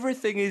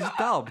 Everything is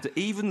dubbed,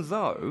 even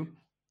though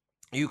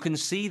you can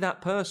see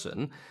that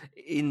person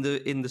in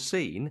the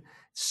scene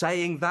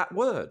saying that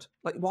word.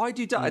 Like, why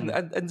do you dub?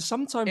 And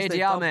sometimes they're ADR,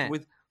 dubbed mate.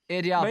 with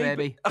ADR,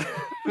 baby.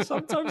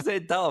 Sometimes they're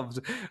dubbed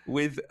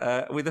with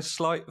a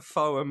slight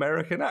faux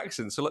American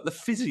accent. So, like the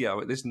physio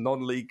at this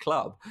non-league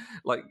club,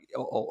 like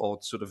or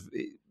sort of,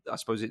 I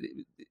suppose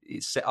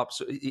it's set up.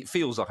 So it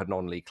feels like a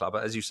non-league club,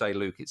 but as you say,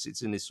 Luke,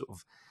 it's in this sort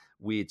of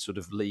weird sort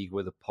of league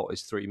where the pot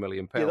is £3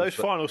 million. Yeah, those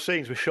final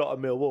scenes were shot at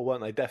Millwall,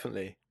 weren't they?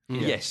 Definitely.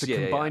 Yes, the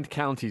Combined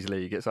Counties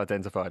League, it's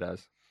identified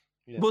as.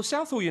 Yeah. Well,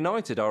 Southall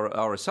United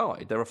are a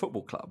side; they're a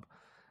football club.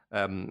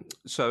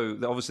 So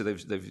obviously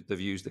they've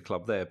used the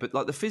club there, but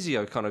like the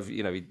physio kind of,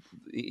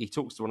 he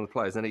talks to one of the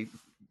players, and he,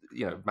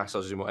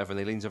 massages him, whatever, and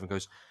he leans over and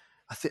goes,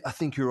 I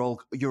think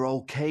you're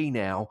okay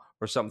now,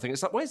 or something.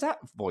 It's like, where's that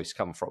voice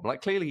come from?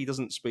 Like, clearly he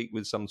doesn't speak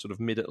with some sort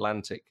of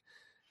mid-Atlantic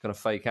kind of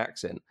fake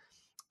accent.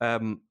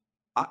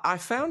 I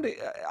found it.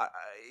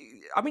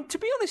 I mean, to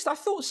be honest, I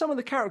thought some of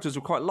the characters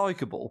were quite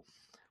likable,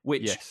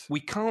 which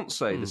we can't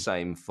say the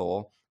same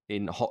for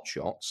in Hot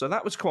Shot. So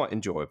that was quite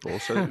enjoyable.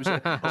 So it was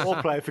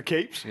all playing for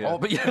keeps. Yeah. Oh,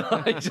 but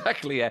yeah,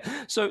 exactly. Yeah.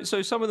 So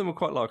some of them were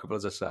quite likable,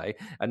 as I say.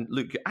 And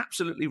Luke, you're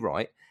absolutely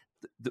right.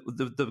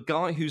 The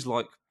guy who's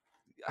like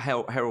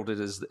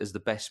heralded as the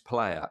best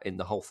player in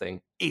the whole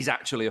thing is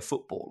actually a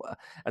footballer.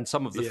 And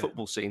some of the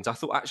football scenes, I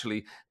thought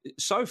actually,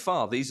 so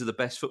far these are the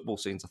best football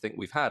scenes I think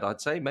we've had. I'd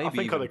say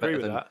maybe I'd agree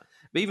with that.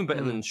 Even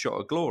better than Shot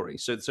of Glory.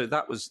 So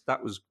that was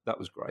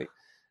great.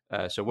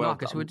 So well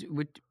Marcus, done.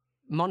 would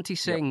Monty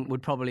Singh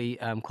would probably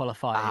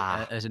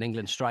qualify as an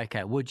England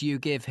striker. Would you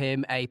give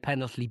him a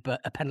penalty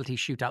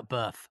shootout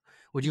berth?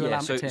 Would you allow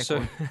him to take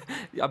one?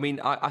 I mean,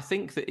 I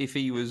think that if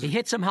he was... He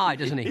hits them high,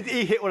 doesn't he?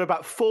 He hit one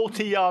about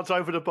 40 yards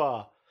over the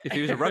bar. If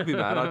he was a rugby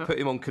man, I'd put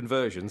him on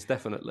conversions,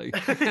 definitely,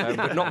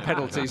 but not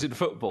penalties in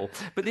football.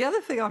 But the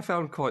other thing I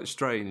found quite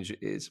strange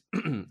is,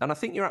 and I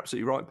think you're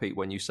absolutely right, Pete,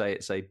 when you say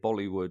it's a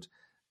Bollywood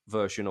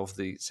version of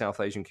the South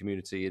Asian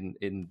community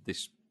in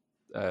this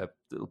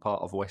little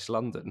part of West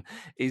London,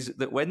 is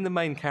that when the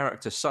main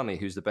character, Sonny,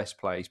 who's the best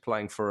player, he's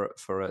playing for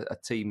a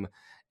team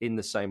in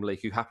the same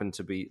league who happen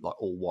to be like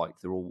all white,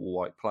 they're all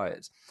white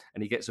players,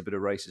 and he gets a bit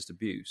of racist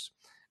abuse.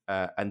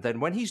 And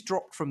then when he's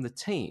dropped from the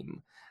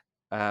team,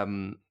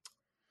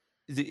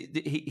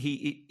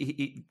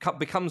 he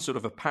becomes sort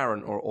of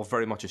apparent or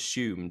very much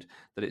assumed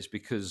that it's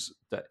because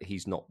that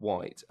he's not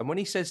white. And when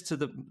he says to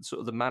the sort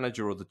of the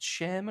manager or the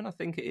chairman, I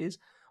think it is,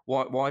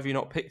 why have you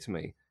not picked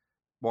me?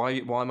 Why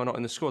am I not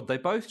in the squad? They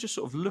both just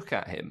sort of look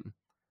at him.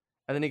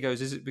 And then he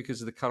goes, is it because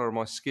of the colour of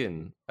my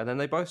skin? And then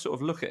they both sort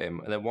of look at him,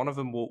 and then one of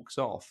them walks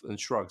off and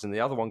shrugs, and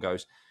the other one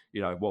goes,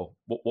 well,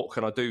 what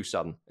can I do,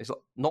 son? It's like,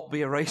 not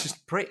be a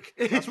racist prick.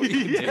 That's what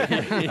you can do.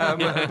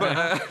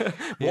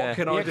 What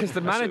can I do? Because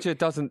the manager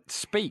doesn't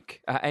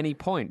speak at any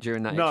point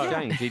during that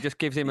exchange. He just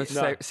gives him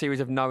a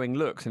series of knowing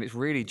looks, and it's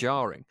really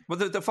jarring. Well,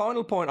 the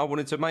final point I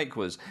wanted to make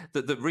was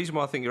that the reason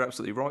why I think you're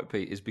absolutely right,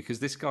 Pete, is because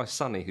this guy,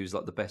 Sonny, who's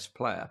like the best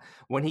player,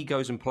 when he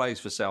goes and plays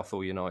for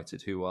Southall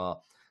United, who are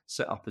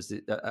set up as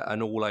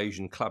an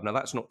all-Asian club. Now,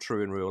 that's not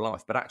true in real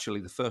life, but actually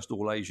the first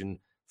all-Asian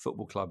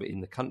football club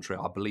in the country,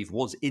 I believe,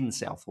 was in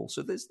Southall.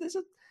 So there's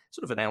a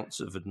sort of an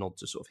ounce of a nod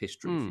to sort of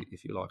history,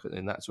 if you like,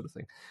 and that sort of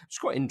thing. It's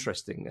quite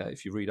interesting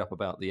if you read up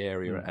about the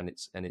area and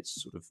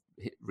its sort of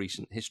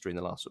recent history in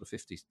the last sort of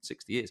 50,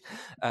 60 years.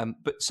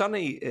 But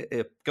Sonny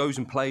goes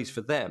and plays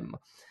for them,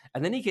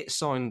 and then he gets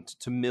signed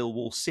to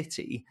Millwall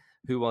City,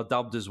 who are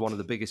dubbed as one of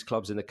the biggest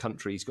clubs in the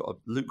country. He's got a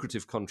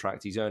lucrative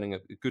contract. He's earning a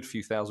good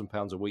few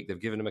 £1,000s a week. They've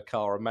given him a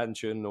car, a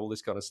mansion, all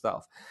this kind of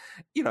stuff.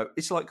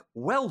 It's like,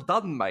 well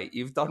done, mate.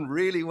 You've done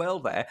really well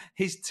there.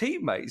 His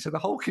teammates and the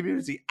whole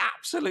community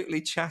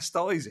absolutely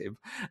chastise him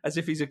as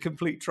if he's a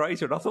complete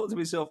traitor. And I thought to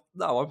myself,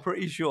 no, I'm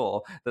pretty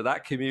sure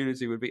that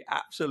community would be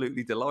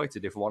absolutely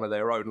delighted if one of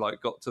their own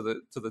got to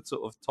the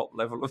sort of top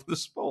level of the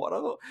sport. And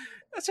I thought,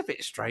 that's a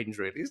bit strange,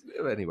 really, isn't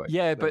it? Anyway.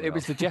 Yeah, but it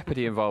was the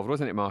jeopardy involved,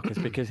 wasn't it, Marcus?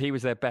 Because he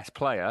was their best best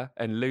player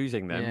and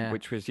losing them,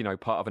 which was,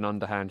 part of an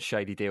underhand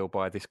shady deal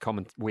by this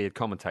weird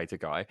commentator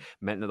guy,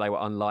 meant that they were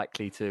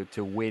unlikely to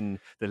win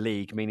the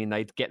league, meaning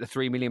they'd get the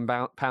 £3 million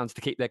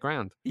to keep their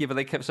ground. Yeah, but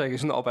they kept saying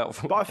it's not about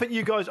football. But I think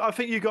you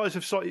guys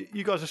are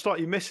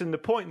slightly missing the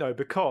point though,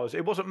 because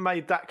it wasn't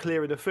made that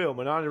clear in the film,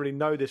 and I only really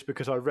know this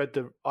because I read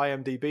the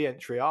IMDb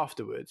entry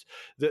afterwards,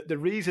 that the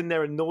reason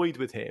they're annoyed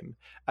with him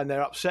and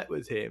they're upset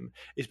with him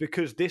is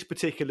because this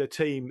particular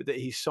team that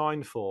he's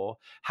signed for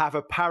have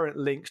apparent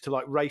links to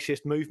like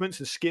racist movements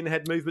and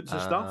skinhead movements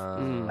and stuff,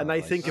 and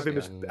they think of him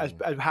as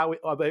how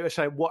they were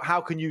saying,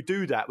 how can you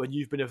do that when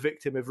you've been a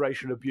victim of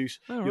racial abuse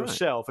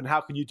yourself, and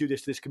how can you do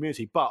this to this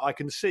community? But I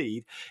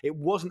concede it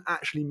wasn't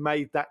actually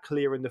made that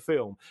clear in the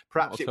film.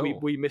 Perhaps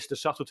we missed the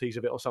subtleties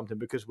of it or something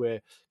because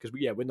we're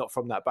not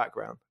from that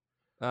background.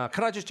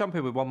 Can I just jump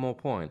in with one more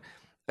point?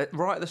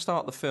 Right at the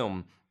start of the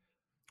film,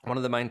 one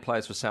of the main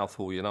players for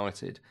Southall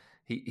United,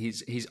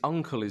 his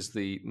uncle is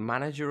the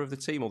manager of the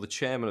team or the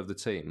chairman of the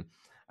team,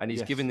 and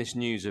he's given this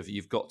news of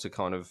you've got to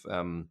kind of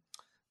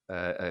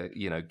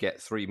get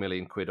 £3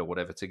 million or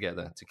whatever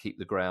together to keep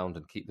the ground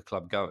and keep the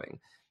club going.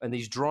 And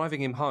he's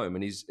driving him home,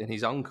 and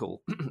his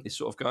uncle is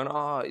sort of going,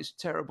 it's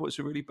terrible, it's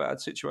a really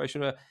bad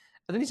situation. And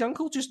then his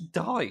uncle just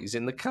dies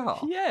in the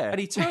car. Yeah. And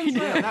he turns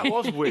around. That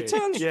was weird.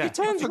 He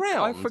turns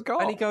around. I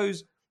forgot. And he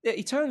goes,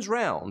 he turns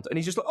round and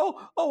he's just like,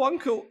 oh,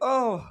 uncle,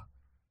 oh.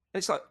 And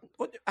it's like,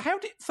 what? How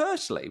do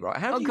Uncle's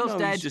you know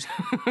dead. he's just...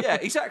 Yeah,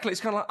 exactly. It's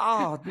kind of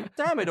like,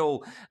 damn it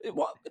all.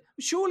 What?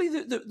 Surely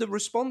the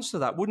response to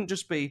that wouldn't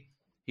just be,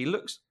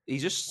 he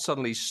just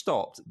suddenly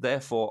stopped,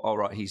 therefore, all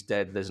right, he's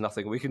dead, there's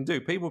nothing we can do.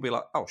 People will be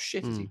like, oh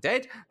shit, is he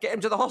dead? Get him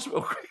to the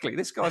hospital quickly.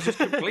 This guy's just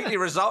completely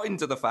resigned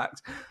to the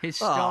fact. His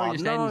story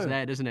just ends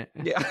there, doesn't it?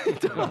 Yeah,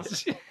 it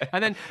does. Yeah.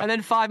 And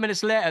then 5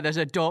 minutes later, there's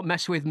a "Don't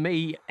Mess With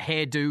Me"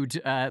 Hey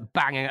Dude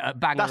banging.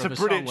 That's of a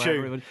brilliant song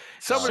tune.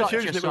 Some of the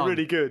tunes that were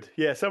really good.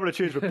 Yeah, some of the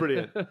tunes were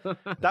brilliant.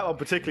 That one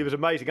particularly was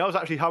amazing. I was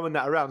actually humming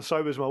that around,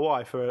 so was my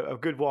wife, for a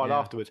good while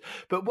afterwards.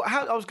 But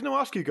I was going to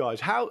ask you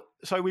guys,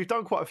 so we've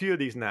done quite a few of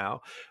these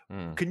now.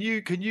 Can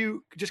you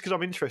just because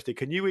I'm interested,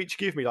 can you each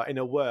give me, like, in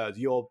a word,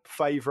 your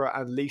favourite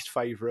and least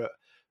favourite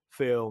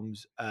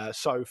films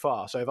so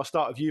far? So if I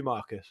start with you,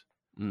 Marcus.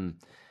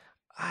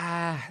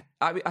 I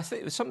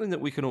think something that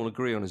we can all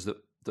agree on is that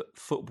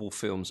football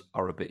films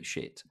are a bit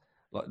shit.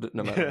 Like,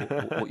 no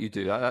matter what you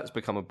do, that's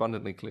become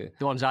abundantly clear.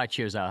 The ones I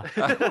choose are.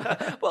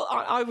 Well,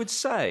 I would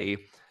say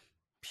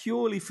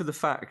purely for the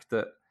fact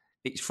that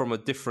it's from a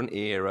different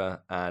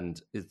era,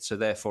 and so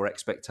therefore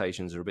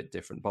expectations are a bit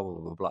different, blah, blah,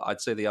 blah, blah. I'd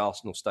say the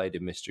Arsenal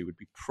Stadium Mystery would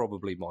be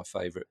probably my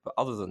favourite. But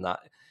other than that,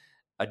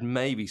 I'd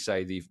maybe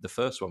say the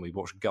first one we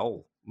watched,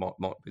 Goal, might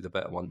be the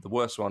better one. The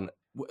worst one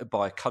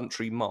by a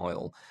country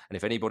mile. And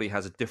if anybody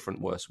has a different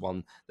worse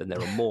one, then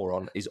they're a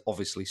moron, is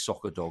obviously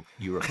Soccer Dog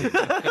European.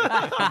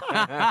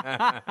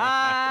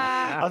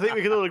 I think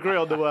we can all agree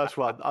on the worst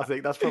one. I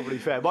think that's probably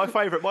fair. My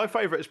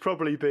favourite has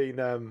probably been...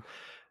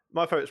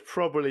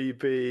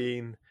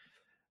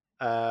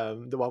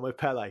 the one with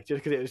Pele,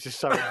 just because it was just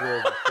so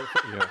enjoyable.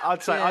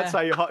 I'd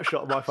say your hot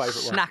shot, my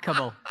favourite one.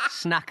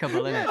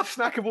 Snackable, isn't it?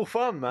 Snackable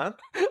fun, man.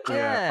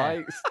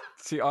 Yeah.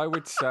 I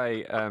would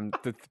say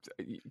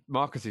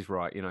Marcus is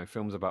right.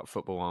 Films about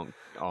football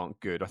aren't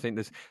good. I think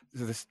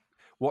there's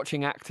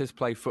watching actors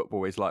play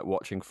football is like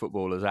watching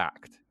footballers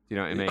act. You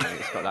know what I mean?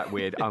 It's got that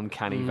weird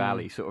uncanny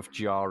valley sort of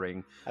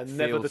jarring. And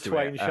never the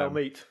twain shall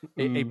meet.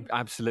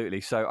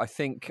 Absolutely. So I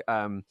think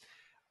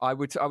I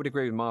would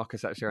agree with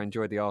Marcus. Actually, I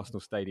enjoyed the Arsenal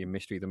Stadium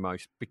Mystery the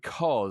most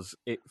because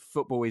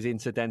football is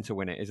incidental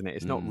in it, isn't it?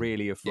 It's not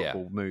really a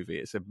football movie.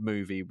 It's a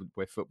movie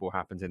where football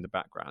happens in the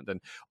background. And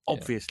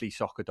obviously,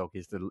 Soccer Dog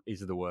is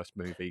the worst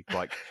movie,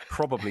 like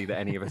probably that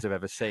any of us have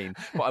ever seen.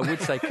 But I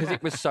would say because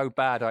it was so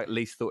bad, I at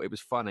least thought it was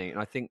funny. And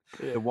I think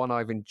the one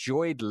I've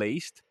enjoyed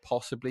least,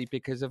 possibly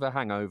because of a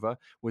hangover,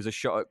 was A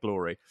Shot at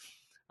Glory.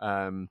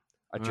 I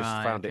just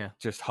found it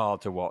just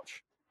hard to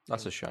watch.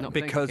 That's a shame.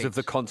 Because of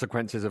the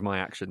consequences of my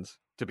actions,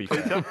 to be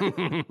fair.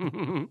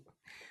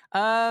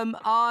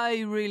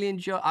 I really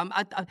enjoy...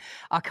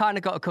 I kind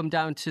of got to come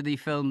down to the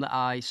film that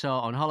I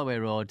saw on Holloway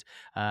Road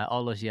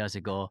all those years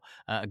ago,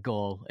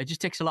 Goal. It just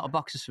ticks a lot of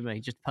boxes for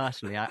me, just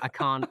personally. I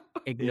can't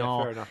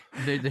ignore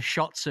the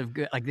shots of,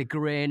 like, the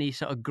grainy,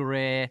 sort of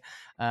grey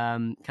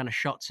kind of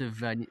shots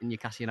of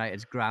Newcastle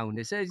United's ground.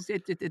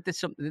 There's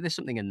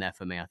something in there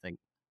for me, I think.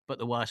 But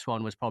the worst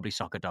one was probably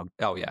Soccer Dog.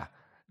 Oh, yeah.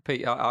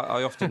 Pete,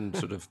 I often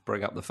sort of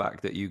bring up the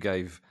fact that you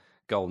gave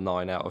Goal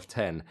 9 out of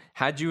 10.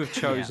 Had you have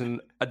chosen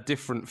a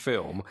different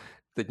film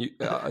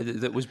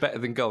that was better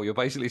than Goal, you're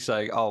basically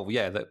saying,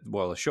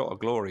 A Shot of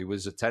Glory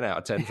was a 10 out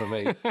of 10 for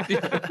me. What's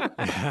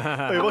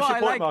your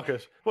point,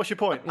 Marcus? What's your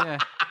point? Yeah.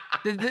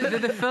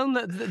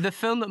 the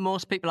film that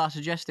most people are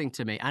suggesting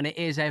to me, and it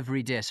is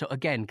every day. So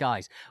again,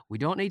 guys, we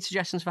don't need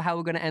suggestions for how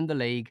we're going to end the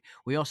league.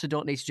 We also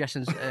don't need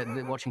suggestions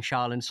watching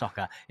Charlene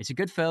Soccer. It's a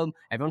good film.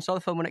 Everyone saw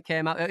the film when it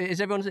came out.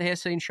 Is everyone here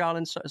seen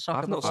Charlene Soccer?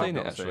 I've not seen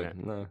it, not seen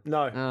actually. it.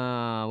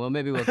 No. Well,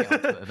 maybe we'll get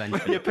onto it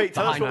eventually. Yeah, Pete,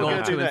 tell us what we're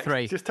going to do next.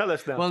 3. Just tell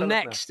us now. Well,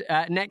 tell us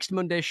next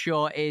Monday's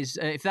show is,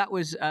 if that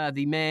was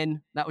the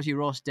main, that was your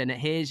roast dinner,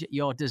 here's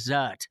your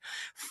dessert.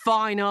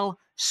 Final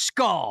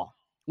score.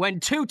 When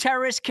 2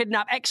 terrorists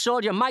kidnap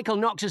ex-soldier Michael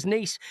Knox's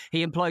niece,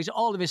 he employs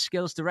all of his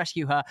skills to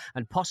rescue her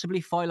and possibly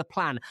foil a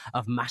plan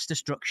of mass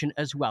destruction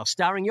as well.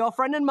 Starring your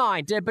friend and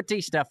mine, Dave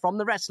Bautista from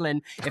The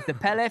Wrestling. If the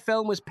Pele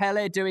film was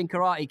Pele doing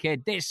Karate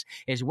Kid, this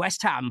is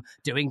West Ham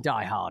doing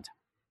Die Hard.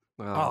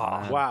 Oh,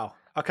 Wow.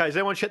 Okay, has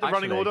anyone checked the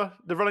running order?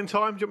 The running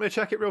time? Do you want me to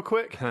check it real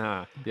quick?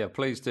 Yeah,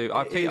 please do.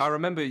 I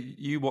remember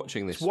you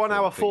watching this. It's 1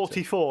 hour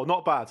 44.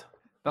 Not bad.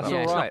 That's Yeah,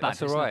 all it's right. not bad.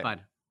 That's all It's right. not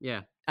bad.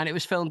 Yeah. And it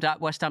was filmed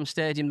at West Ham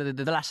Stadium.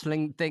 The last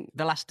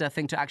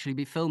thing to actually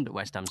be filmed at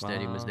West Ham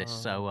Stadium was this.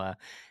 So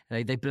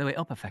they blew it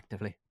up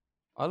effectively.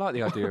 I like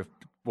the idea of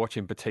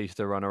watching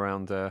Batista run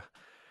around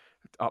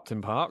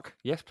Upton Park.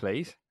 Yes,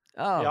 please.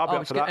 Yeah, I'll be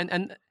up it's for good.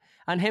 that.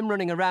 And him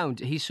running around,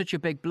 he's such a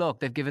big bloke.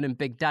 They've given him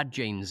big dad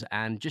jeans.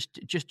 And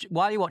just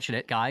while you're watching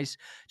it, guys,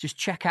 just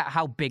check out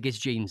how big his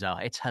jeans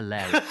are. It's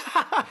hilarious.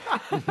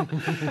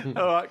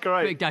 All right,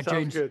 great. Big dad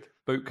Sounds jeans. good.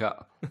 Boot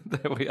cut.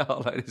 There we are,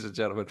 ladies and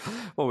gentlemen.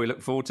 Well, we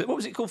look forward to... What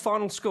was it called?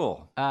 Final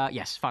Score?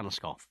 Yes, final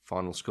score.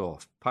 Final Score.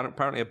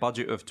 Apparently a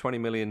budget of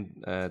 $20 million.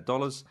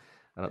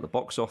 And at the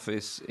box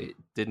office, it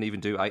didn't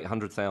even do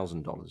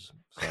 $800,000.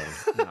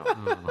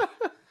 So...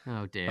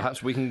 Oh dear.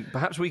 Perhaps we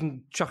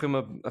can chuck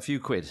them a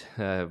few quid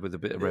with a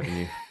bit of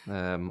revenue. I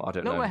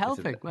don't know. No, we're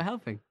helping. We're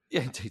helping.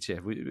 Yeah, indeed, yeah.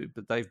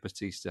 But Dave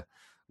Bautista,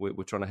 we're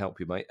trying to help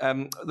you, mate.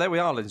 There we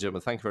are, ladies and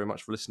gentlemen. Thank you very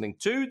much for listening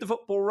to the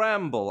Football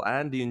Ramble.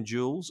 Andy and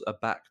Jules are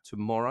back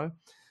tomorrow,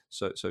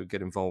 so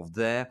get involved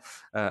there.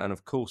 And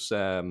of course,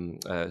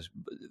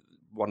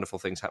 wonderful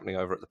things happening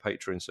over at the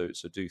Patreon.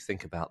 So do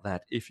think about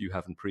that if you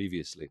haven't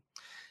previously.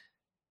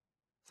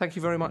 Thank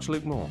you very much,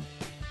 Luke Moore.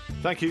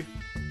 Thank you.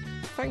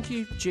 Thank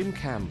you, Jim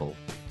Campbell.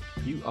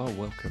 You are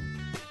welcome.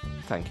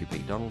 Thank you,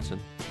 Pete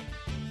Donaldson.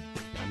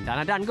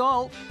 Dan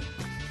goal.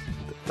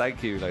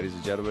 Thank you, ladies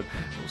and gentlemen.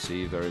 We'll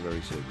see you very,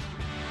 very soon.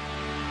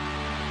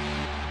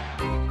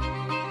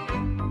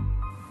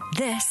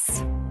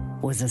 This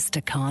was a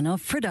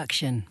Stakhanov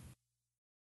production.